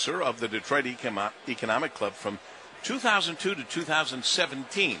officer of the Detroit Economic Club from 2002 to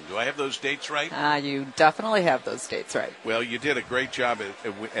 2017. Do I have those dates right? You definitely have those dates right. Well, you did a great job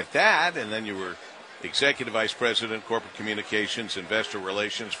at that, and then you were executive vice president, corporate communications, investor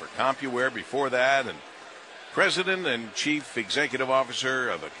relations for CompuWare before that, and president and chief executive officer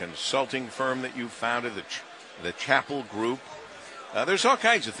of a consulting firm that you founded, the Chappell Group. There's all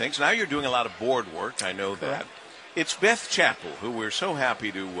kinds of things. Now you're doing a lot of board work. I know that. It's Beth Chappell, who we're so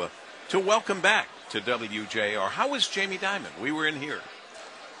happy to welcome back to WJR. How was Jamie Dimon? We were in here.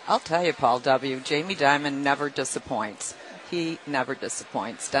 I'll tell you, Paul W., Jamie Dimon never disappoints. He never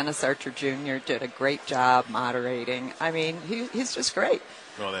disappoints. Dennis Archer Jr. did a great job moderating. I mean, he's just great.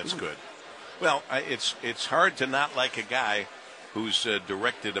 Oh, that's good. Well, it's hard to not like a guy who's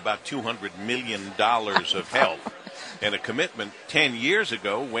directed about $200 million of help and a commitment 10 years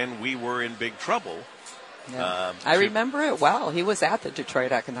ago when we were in big trouble. Yeah. I remember it well. He was at the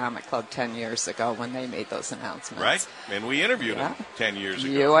Detroit Economic Club 10 years ago when they made those announcements. Right, and we interviewed him 10 years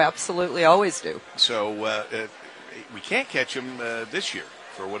ago. You absolutely always do. So we can't catch him this year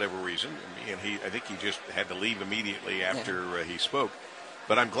for whatever reason. And I think he just had to leave immediately after he spoke.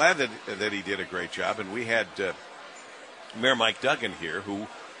 But I'm glad that he did a great job. And we had Mayor Mike Duggan here, who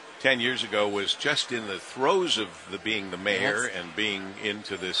 10 years ago was just in the throes of being the mayor and being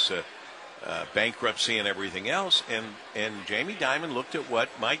into this bankruptcy and everything else, and Jamie Dimon looked at what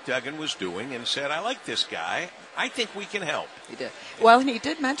Mike Duggan was doing and said, I like this guy. I think we can help. He did. Well, and he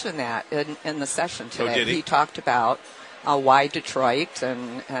did mention that in the session today. Oh, did he? He talked about why Detroit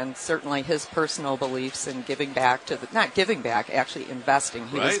and certainly his personal beliefs in giving back to not giving back, actually investing.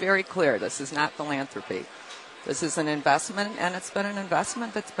 He was very clear. This is not philanthropy. This is an investment, and it's been an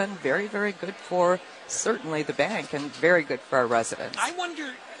investment that's been very, very good for certainly the bank and very good for our residents. I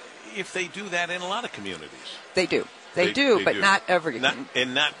wonder if they do that in a lot of communities. They do. They do, but not everything.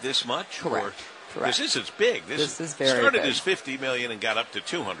 Not this much? Correct. Correct. This is big. This is very started big. as $50 million and got up to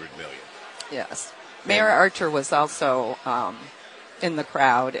 $200 million. Yes. Mayor Archer was also in the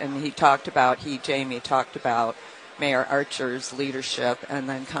crowd, and Jamie talked about Mayor Archer's leadership and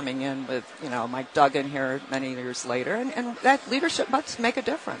then coming in with, Mike Duggan here many years later. And that leadership must make a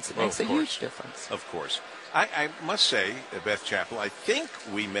difference. It makes a huge difference. Of course. I must say, Beth Chappell, I think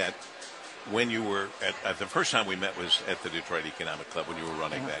we met when you were at the first time we met was at the Detroit Economic Club when you were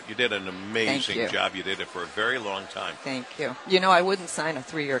running that. You did an amazing job. You did it for a very long time. Thank you. I wouldn't sign a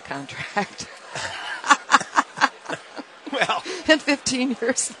 3-year contract. Well, and 15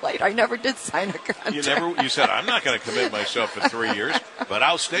 years later, I never did sign a contract. You said, I'm not going to commit myself for 3 years, but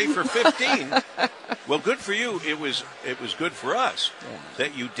I'll stay for 15. Well, good for you. It was good for us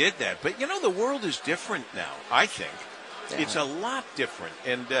that you did that. But, the world is different now, I think. Yeah. It's a lot different.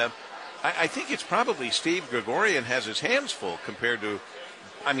 And I think it's probably Steve Gregorian has his hands full compared to,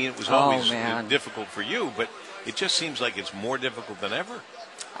 it was always difficult for you, but it just seems like it's more difficult than ever.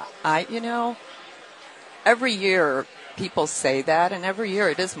 Every year people say that, and every year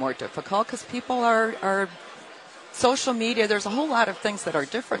it is more difficult because people are social media. There's a whole lot of things that are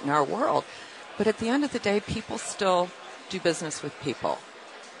different in our world. But at the end of the day, people still do business with people.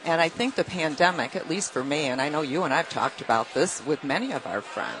 And I think the pandemic, at least for me, and I know you and I've talked about this with many of our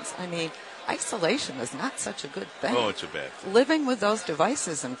friends, isolation is not such a good thing. Oh, it's a bad thing. Living with those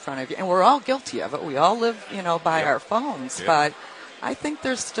devices in front of you, and we're all guilty of it. We all live, by our phones. But I think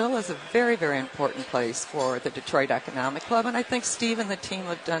there still is a very, very important place for the Detroit Economic Club, and I think Steve and the team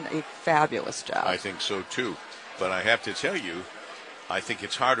have done a fabulous job. I think so, too. But I have to tell you, I think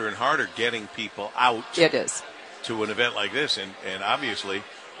it's harder and harder getting people out. It is. To an event like this, and obviously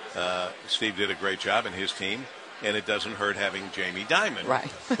Steve did a great job and his team, and it doesn't hurt having Jamie Dimon,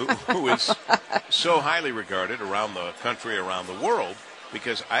 who is so highly regarded around the country, around the world.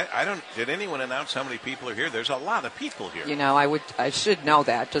 Because I don't. Did anyone announce how many people are here? There's a lot of people here. I should know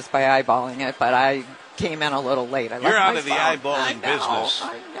that just by eyeballing it, but I came in a little late. You're out of the eyeballing business.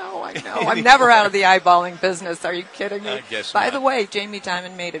 I know. I'm never out of the eyeballing business. Are you kidding me? I guess By not. the way, Jamie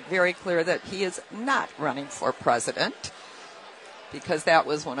Dimon made it very clear that he is not running for president, because that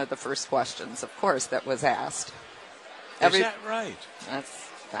was one of the first questions, of course, that was asked. Is that right?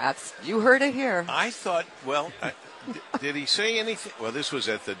 That's you heard it here. I thought. Well. Did he say anything? Well, this was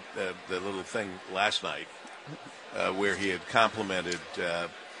at the little thing last night where he had complimented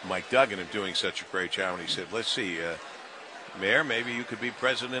Mike Duggan of doing such a great job, and he said, let's see, Mayor, maybe you could be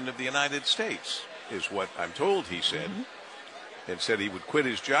president of the United States, is what I'm told he said. And said he would quit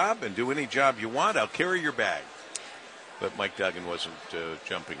his job and do any job you want. I'll carry your bag. But Mike Duggan wasn't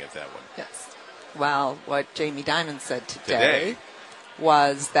jumping at that one. Yes. Well, what Jamie Dimon said today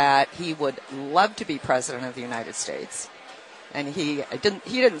was that he would love to be president of the United States. And he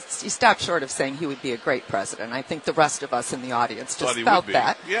stopped short of saying he would be a great president. I think the rest of us in the audience just felt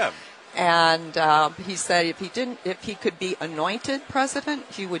that. Yeah. And he said if he could be anointed president,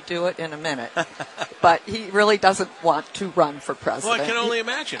 he would do it in a minute. But he really doesn't want to run for president. Well, I can only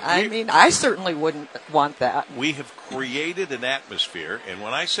imagine. I certainly wouldn't want that. We have created an atmosphere, and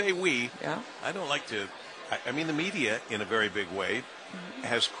when I say we, I don't like to. I mean, the media, in a very big way,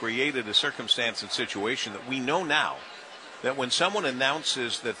 has created a circumstance and situation that we know now that when someone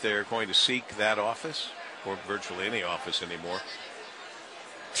announces that they're going to seek that office, or virtually any office anymore,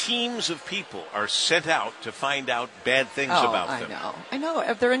 teams of people are sent out to find out bad things about them. I know.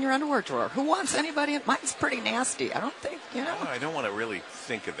 If they're in your underwear drawer, who wants anybody? Mine's pretty nasty. I don't think, I don't want to really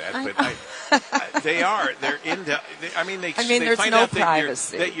think of that, but they are. They're into. They find out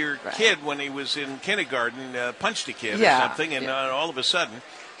that your kid, when he was in kindergarten, punched a kid or something, and all of a sudden.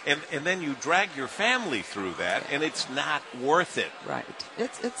 And then you drag your family through that, and it's not worth it. Right.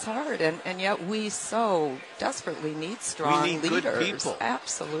 It's hard, and yet we so desperately need strong leaders. Good people.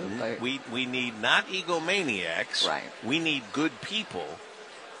 Absolutely. We need not egomaniacs. Right. We need good people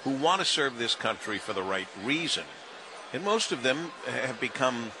who want to serve this country for the right reason. And most of them have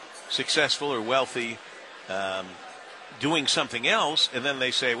become successful or wealthy doing something else, and then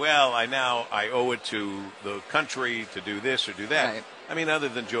they say, well, I owe it to the country to do this or do that. Right. I mean, other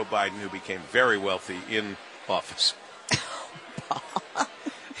than Joe Biden, who became very wealthy in office.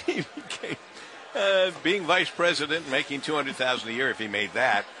 He became, being vice president, making $200,000 a year if he made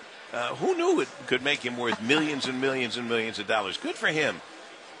that. Who knew it could make him worth millions and millions and millions of dollars? Good for him.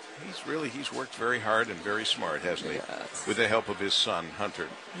 He's worked very hard and very smart, hasn't he? Yes. With the help of his son, Hunter.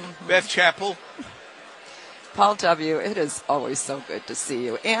 Beth Chappell. Paul W., it is always so good to see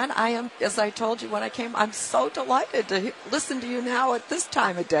you. And I am, as I told you when I came, I'm so delighted to listen to you now at this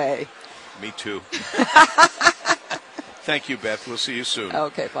time of day. Me too. Thank you, Beth. We'll see you soon.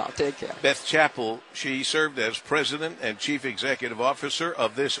 Okay, Paul. Take care. Beth Chappell, she served as president and chief executive officer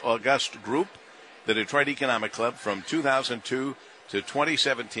of this august group, the Detroit Economic Club, from 2002 to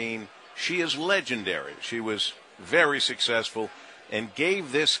 2017. She is legendary. She was very successful and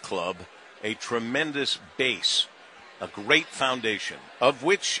gave this club a tremendous base, a great foundation, of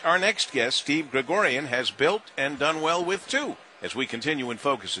which our next guest, Steve Gregorian, has built and done well with, too, as we continue in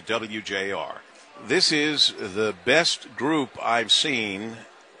focus at WJR. This is the best group I've seen,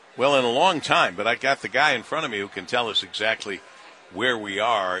 well, in a long time, but I got the guy in front of me who can tell us exactly where we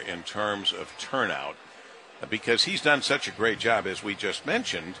are in terms of turnout, because he's done such a great job, as we just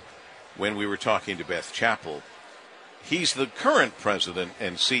mentioned, when we were talking to Beth Chappell. He's the current president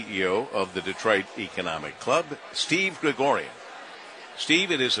and CEO of the Detroit Economic Club, Steve Gregorian.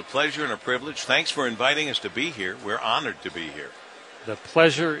 Steve, it is a pleasure and a privilege. Thanks for inviting us to be here. We're honored to be here. The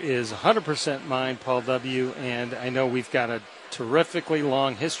pleasure is 100% mine, Paul W., and I know we've got a terrifically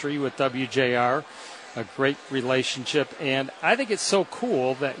long history with WJR, a great relationship, and I think it's so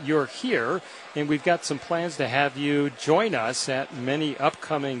cool that you're here, and we've got some plans to have you join us at many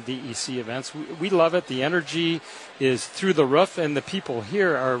upcoming DEC events. We love it. The energy is through the roof, and the people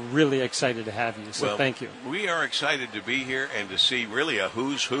here are really excited to have you, so thank you. We are excited to be here and to see really a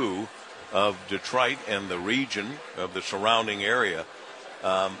who's who of Detroit and the region of the surrounding area.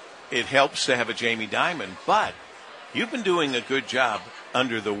 It helps to have a Jamie Dimon, but you've been doing a good job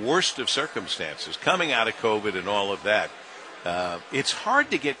under the worst of circumstances, coming out of COVID and all of that. It's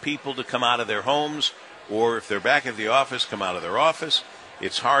hard to get people to come out of their homes, or if they're back at the office, come out of their office.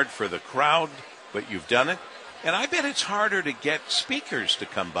 It's hard for the crowd, but you've done it. And I bet it's harder to get speakers to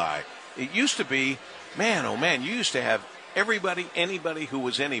come by. It used to be, man, oh man, you used to have anybody who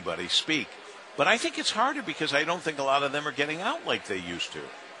was anybody speak. But I think it's harder because I don't think a lot of them are getting out like they used to.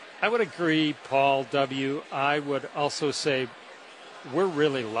 I would agree, Paul W. I would also say we're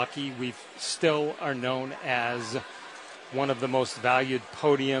really lucky. We still are known as one of the most valued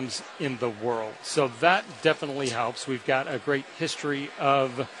podiums in the world. So that definitely helps. We've got a great history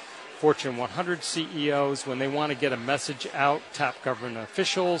of Fortune 100 CEOs. When they want to get a message out, top government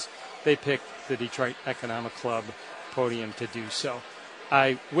officials, they pick the Detroit Economic Club podium to do so.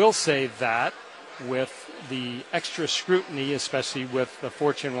 I will say that with the extra scrutiny, especially with the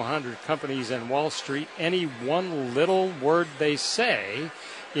Fortune 100 companies and Wall Street, any one little word they say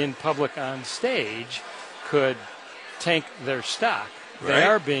in public on stage could tank their stock. They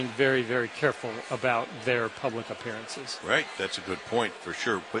are being very, very careful about their public appearances. Right. That's a good point for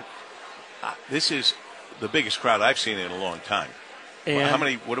sure. But this is the biggest crowd I've seen in a long time. And how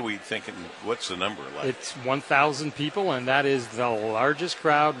many, what are we thinking, what's the number like? It's 1,000 people, and that is the largest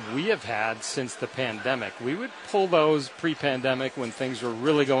crowd we have had since the pandemic. We would pull those pre-pandemic when things were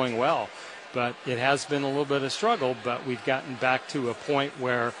really going well, but it has been a little bit of a struggle, but we've gotten back to a point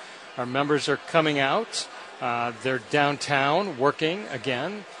where our members are coming out. They're downtown working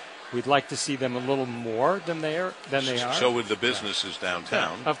again. We'd like to see them a little more than they are. So with the businesses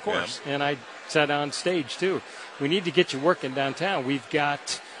downtown. Yeah, of course. Yeah. And I said on stage, too, we need to get you working downtown. We've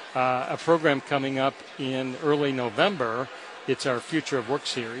got a program coming up in early November. It's our Future of Work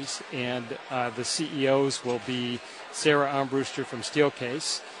series, and the CEOs will be Sarah Armbruster from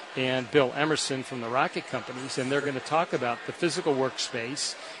Steelcase and Bill Emerson from the Rocket Companies, and they're going to talk about the physical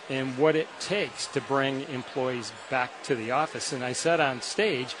workspace and what it takes to bring employees back to the office. And I said on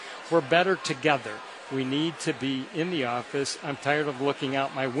stage, we're better together. We need to be in the office. I'm tired of looking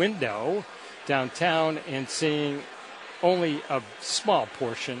out my window downtown and seeing only a small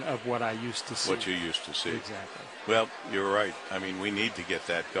portion of what I used to see. What you used to see. Exactly. Well, you're right. I mean, we need to get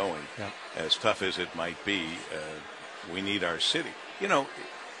that going. Yeah. As tough as it might be, we need our city. You know,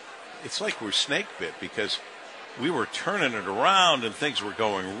 it's like we're snake bit because we were turning it around and things were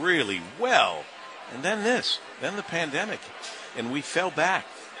going really well. And then the pandemic, and we fell back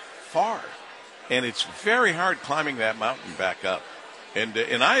far. And it's very hard climbing that mountain back up.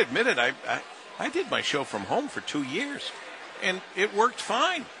 And I admit it, I did my show from home for 2 years, and it worked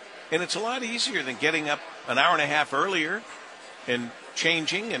fine. And it's a lot easier than getting up an hour and a half earlier and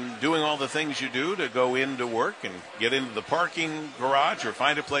changing and doing all the things you do to go into work and get into the parking garage or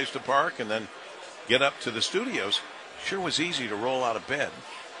find a place to park and then get up to the studios. Sure was easy to roll out of bed.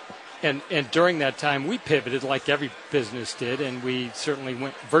 And during that time, we pivoted like every business did, and we certainly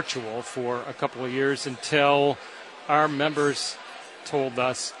went virtual for a couple of years until our members told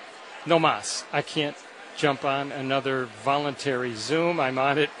us, no mas, I can't jump on another voluntary Zoom. I'm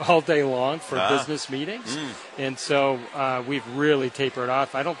on it all day long for business meetings. And so we've really tapered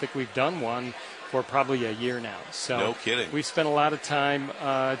off. I don't think we've done one for probably a year now. So no kidding. We've spent a lot of time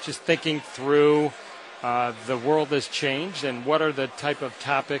just thinking through the world has changed and what are the type of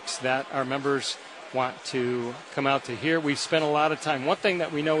topics that our members want to come out to hear. We've spent a lot of time. One thing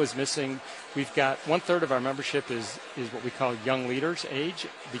that we know is missing, we've got 1/3 of our membership is what we call young leaders age,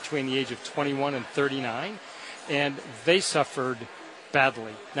 between the age of 21 and 39. And they suffered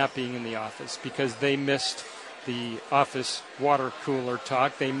badly not being in the office because they missed the office water cooler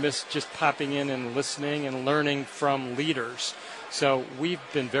talk. They missed just popping in and listening and learning from leaders. So we've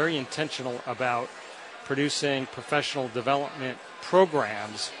been very intentional about producing professional development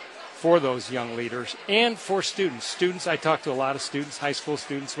programs for those young leaders and for students. Students, I talk to a lot of students, high school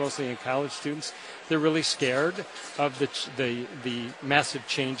students mostly, and college students. They're really scared of the massive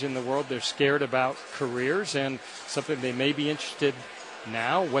change in the world. They're scared about careers and something they may be interested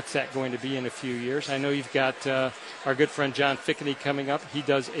now. What's that going to be in a few years? I know you've got our good friend John Fickney coming up. He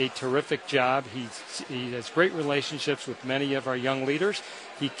does a terrific job. He has great relationships with many of our young leaders.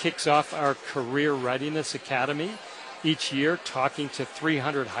 He kicks off our Career Readiness Academy each year, talking to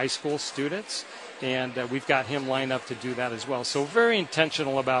 300 high school students, and we've got him lined up to do that as well. So very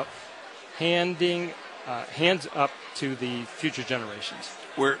intentional about handing hands up to the future generations.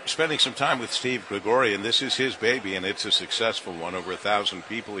 We're spending some time with Steve Gregorian. This is his baby, and it's a successful one. Over 1,000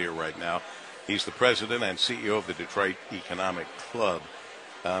 people here right now. He's the president and CEO of the Detroit Economic Club.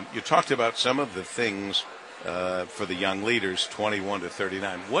 You talked about some of the things for the young leaders, 21 to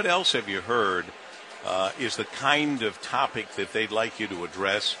 39. What else have you heard is the kind of topic that they'd like you to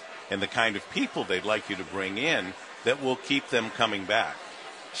address and the kind of people they'd like you to bring in that will keep them coming back?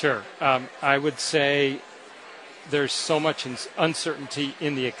 Sure. I would say there's so much uncertainty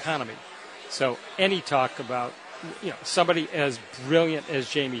in the economy. So any talk about, somebody as brilliant as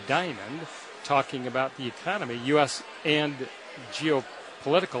Jamie Dimon talking about the economy, U.S. and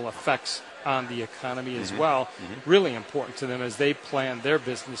geopolitical effects on the economy as well, really important to them as they plan their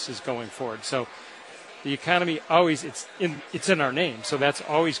businesses going forward. So the economy always, it's in our name, so that's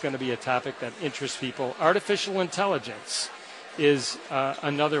always going to be a topic that interests people. Artificial intelligence is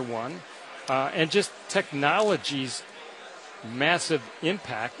another one. And just technology's massive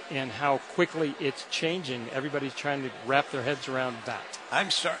impact and how quickly it's changing. Everybody's trying to wrap their heads around that.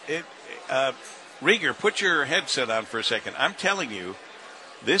 I'm sorry. Rieger, put your headset on for a second. I'm telling you,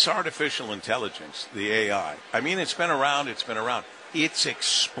 this artificial intelligence, the AI, I mean, it's been around. It's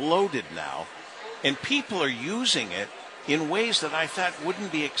exploded now, and people are using it in ways that I thought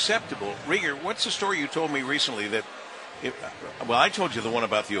wouldn't be acceptable. Rieger, what's the story you told me recently that Well, I told you the one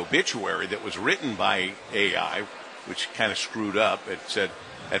about the obituary that was written by AI, which kind of screwed up. It said,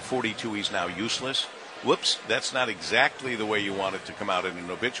 at 42, he's now useless. Whoops, that's not exactly the way you want it to come out in an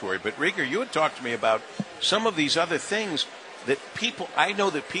obituary. But, Rieger, you had talked to me about some of these other things that I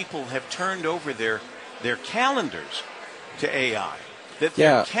know that people have turned over their calendars to AI. That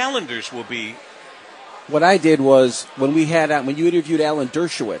their calendars will be. What I did was, when you interviewed Alan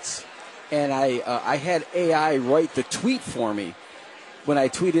Dershowitz, and I had AI write the tweet for me when I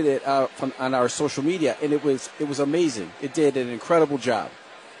tweeted it on our social media, and it was amazing. It did an incredible job.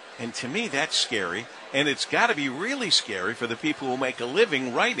 And to me, that's scary. And it's got to be really scary for the people who make a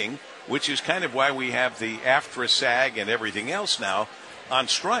living writing, which is kind of why we have the AFTRA, SAG, and everything else now on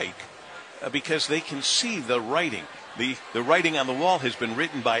strike, because they can see the writing. The writing on the wall has been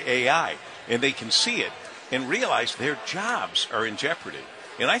written by AI, and they can see it and realize their jobs are in jeopardy.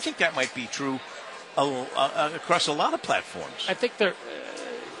 And I think that might be true across a lot of platforms. I think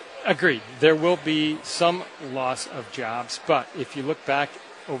agreed. There will be some loss of jobs, but if you look back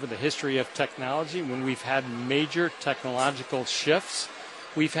over the history of technology, when we've had major technological shifts,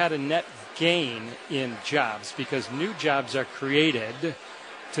 we've had a net gain in jobs because new jobs are created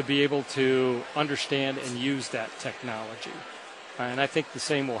to be able to understand and use that technology. And I think the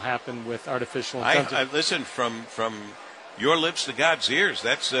same will happen with artificial intelligence. I listen from your lips to God's ears.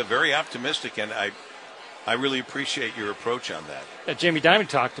 That's very optimistic, and I really appreciate your approach on that. Jamie Dimon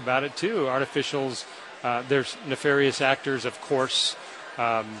talked about it too. There's nefarious actors, of course,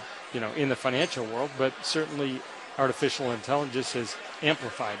 in the financial world, but certainly artificial intelligence has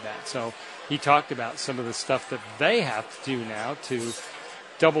amplified that. So he talked about some of the stuff that they have to do now to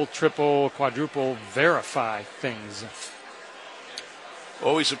double, triple, quadruple verify things.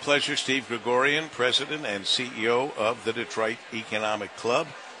 Always a pleasure, Steve Gregorian, President and CEO of the Detroit Economic Club.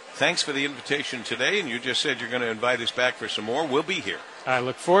 Thanks for the invitation today, and you just said you're going to invite us back for some more. We'll be here. I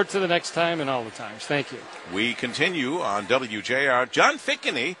look forward to the next time and all the times. Thank you. We continue on WJR. John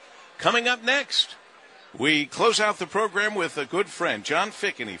Fickeney coming up next. We close out the program with a good friend, John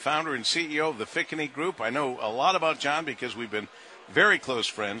Fickeney, founder and CEO of the Fickeney Group. I know a lot about John because we've been very close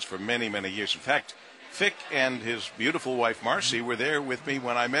friends for many, many years. In fact, Fick and his beautiful wife, Marcy, were there with me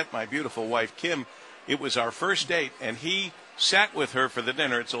when I met my beautiful wife, Kim. It was our first date, and he sat with her for the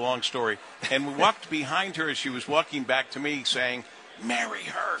dinner. It's a long story. And we walked behind her as she was walking back to me saying, marry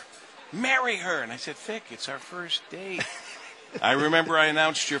her, marry her. And I said, Fick, it's our first date. I remember I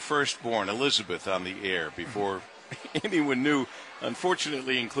announced your firstborn, Elizabeth, on the air before anyone knew,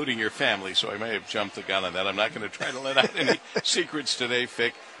 unfortunately, including your family, so I may have jumped the gun on that. I'm not going to try to let out any secrets today,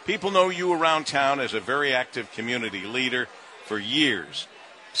 Fick. People know you around town as a very active community leader for years.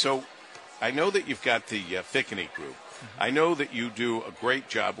 So I know that you've got the Fickeney Group. I know that you do a great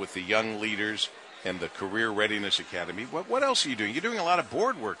job with the young leaders and the Career Readiness Academy. What else are you doing? You're doing a lot of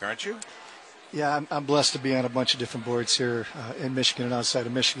board work, aren't you? Yeah, I'm blessed to be on a bunch of different boards here in Michigan and outside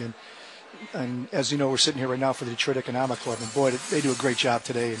of Michigan. And as you know, we're sitting here right now for the Detroit Economic Club. And boy, they do a great job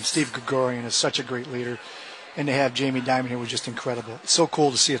today. And Steve Gregorian is such a great leader. And to have Jamie Dimon here was just incredible. It's so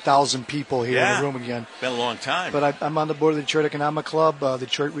cool to see 1,000 people here in the room again. Been a long time. But I'm on the board of the Detroit Economic Club, the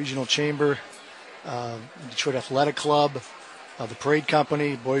Detroit Regional Chamber, Detroit Athletic Club, the Parade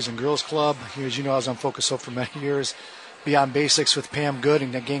Company, Boys and Girls Club. As you know, I was on Focus Hope for many years. Beyond Basics with Pam Good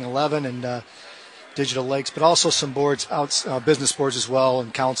and Gang 11 and Digital Lakes, but also some boards, business boards as well,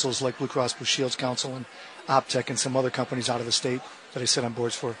 and councils like Blue Cross Blue Shields Council and Optech and some other companies out of the state that I sit on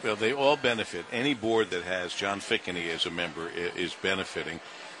boards for. Well, they all benefit. Any board that has John Fickeney as a member is benefiting.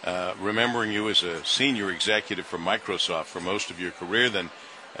 Remembering you as a senior executive for Microsoft for most of your career, then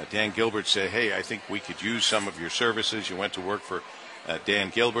Dan Gilbert said, hey, I think we could use some of your services. You went to work for Dan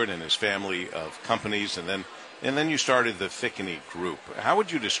Gilbert and his family of companies, and then you started the Fickeney Group. How would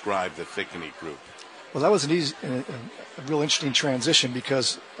you describe the Fickeney Group? Well, that was a real interesting transition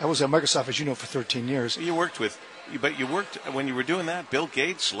because I was at Microsoft, as you know, for 13 years. You worked when you were doing that, Bill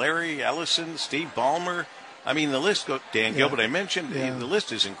Gates, Larry Ellison, Steve Ballmer. I mean, the list goes, Dan Gilbert, I mentioned, the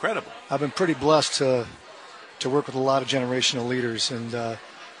list is incredible. I've been pretty blessed to work with a lot of generational leaders. And I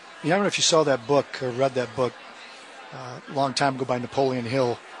don't know if you saw that book or read that book a long time ago by Napoleon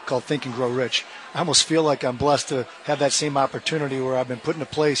Hill called Think and Grow Rich. I almost feel like I'm blessed to have that same opportunity where I've been put in a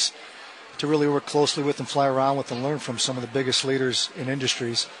place to really work closely with and fly around with and learn from some of the biggest leaders in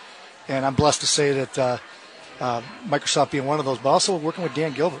industries. And I'm blessed to say that Microsoft being one of those, but also working with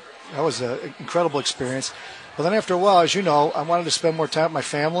Dan Gilbert. That was an incredible experience. But then after a while, as you know, I wanted to spend more time with my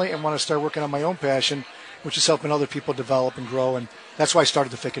family and want to start working on my own passion, which is helping other people develop and grow. And that's why I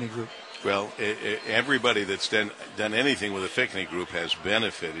started the Fickeney Group. Well, everybody that's done anything with the Fickney Group has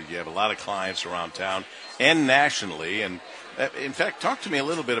benefited. You have a lot of clients around town and nationally. And in fact, talk to me a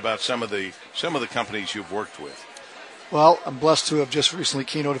little bit about some of the companies you've worked with. Well, I'm blessed to have just recently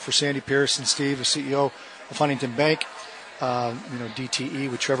keynoted for Sandy Pierce and Steve, the CEO of Huntington Bank. DTE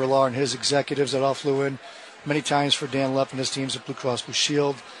with Trevor Law and his executives that all flew in many times for Dan Lepp and his teams at Blue Cross Blue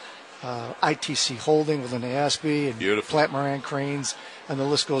Shield. ITC Holding with Linda Aspey and Beautiful. Plant Moran Cranes, and the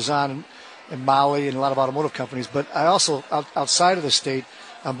list goes on, and Maui and a lot of automotive companies. But I also, outside of the state,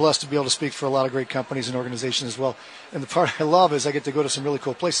 I'm blessed to be able to speak for a lot of great companies and organizations as well. And the part I love is I get to go to some really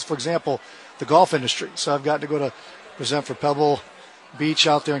cool places. For example, the golf industry. So I've gotten to go to present for Pebble Beach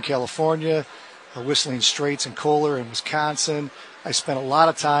out there in California, Whistling Straits and Kohler in Wisconsin. I spent a lot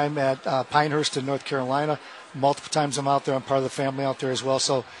of time at Pinehurst in North Carolina. Multiple times I'm out there. I'm part of the family out there as well.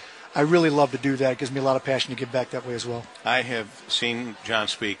 So I really love to do that. It gives me a lot of passion to give back that way as well. I have seen John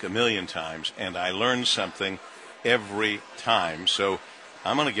speak a million times, and I learn something every time. So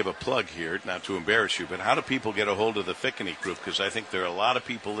I'm going to give a plug here, not to embarrass you, but how do people get a hold of the Fickney Group? Because I think there are a lot of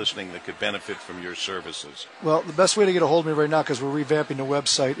people listening that could benefit from your services. Well, the best way to get a hold of me right now, because we're revamping the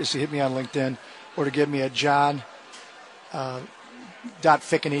website, is to hit me on LinkedIn or to get me at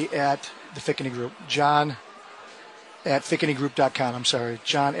john.fickney at the Fickney Group. John at fickenygroup.com. I'm sorry,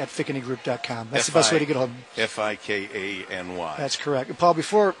 John at fickenygroup.com. That's the best way to get a hold of me. Fikany. That's correct. And Paul,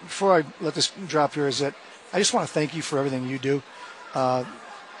 before I let this drop here, is that I just want to thank you for everything you do.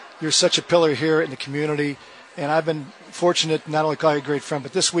 You're such a pillar here in the community, and I've been fortunate not only to call you a great friend,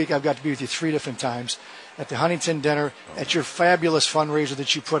 but this week I've got to be with you 3 different times at the Huntington Dinner, at your fabulous fundraiser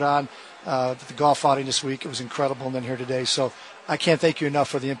that you put on, the golf outing this week. It was incredible, and then here today. So I can't thank you enough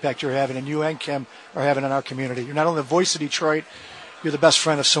for the impact you're having, and you and Kim are having in our community. You're not only the voice of Detroit, you're the best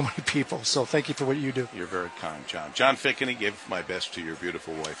friend of so many people. So thank you for what you do. You're very kind, John. John Fickney, give my best to your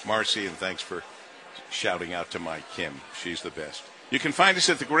beautiful wife, Marcy, and thanks for shouting out to my Kim. She's the best. You can find us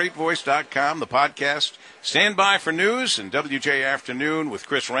at thegreatvoice.com, the podcast. Stand by for news and WJ Afternoon with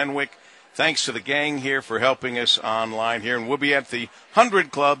Chris Renwick. Thanks to the gang here for helping us online here. And we'll be at the 100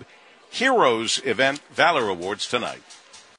 Club Heroes event, Valor Awards, tonight.